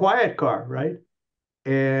in the quiet car, right?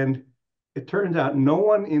 And it turns out no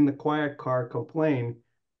one in the quiet car complained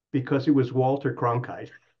because it was Walter Cronkite.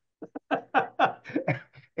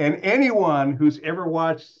 And anyone who's ever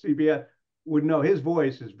watched CBS would know his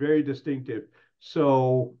voice is very distinctive.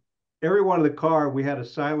 So everyone in the car, we had a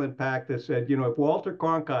silent pact that said, if Walter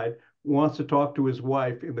Cronkite wants to talk to his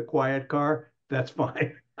wife in the quiet car, that's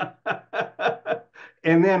fine.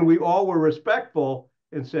 And then we all were respectful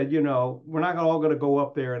and said, we're not all going to go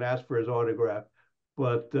up there and ask for his autograph.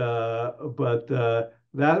 But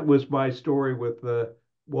that was my story with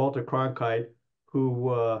Walter Cronkite,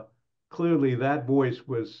 who clearly that voice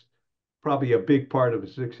was probably a big part of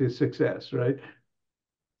his success, right?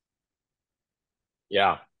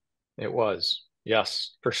 Yeah, it was.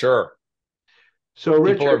 Yes, for sure. So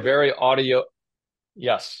People are Richard, very audio.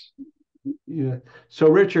 Yes. yeah. So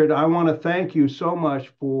Richard, I want to thank you so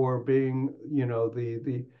much for being,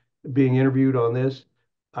 the being interviewed on this.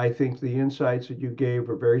 I think the insights that you gave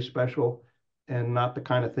are very special and not the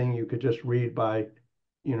kind of thing you could just read by,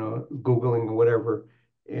 Googling or whatever.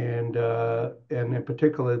 And in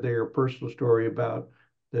particular, their personal story about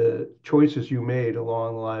the choices you made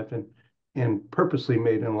along life and purposely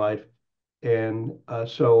made in life. And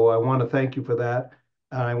so I want to thank you for that.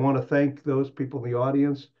 And I want to thank those people in the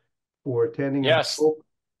audience for attending. And Yes.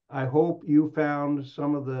 I hope you found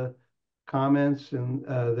some of the comments and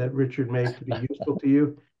that Richard made to be useful to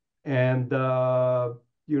you. And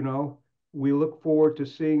you know, we look forward to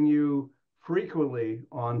seeing you frequently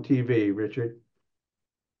on TV, Richard.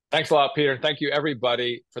 Thanks a lot, Peter. Thank you,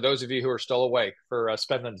 everybody, for those of you who are still awake, for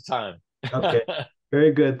spending the time. Okay,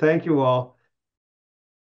 very good. Thank you all.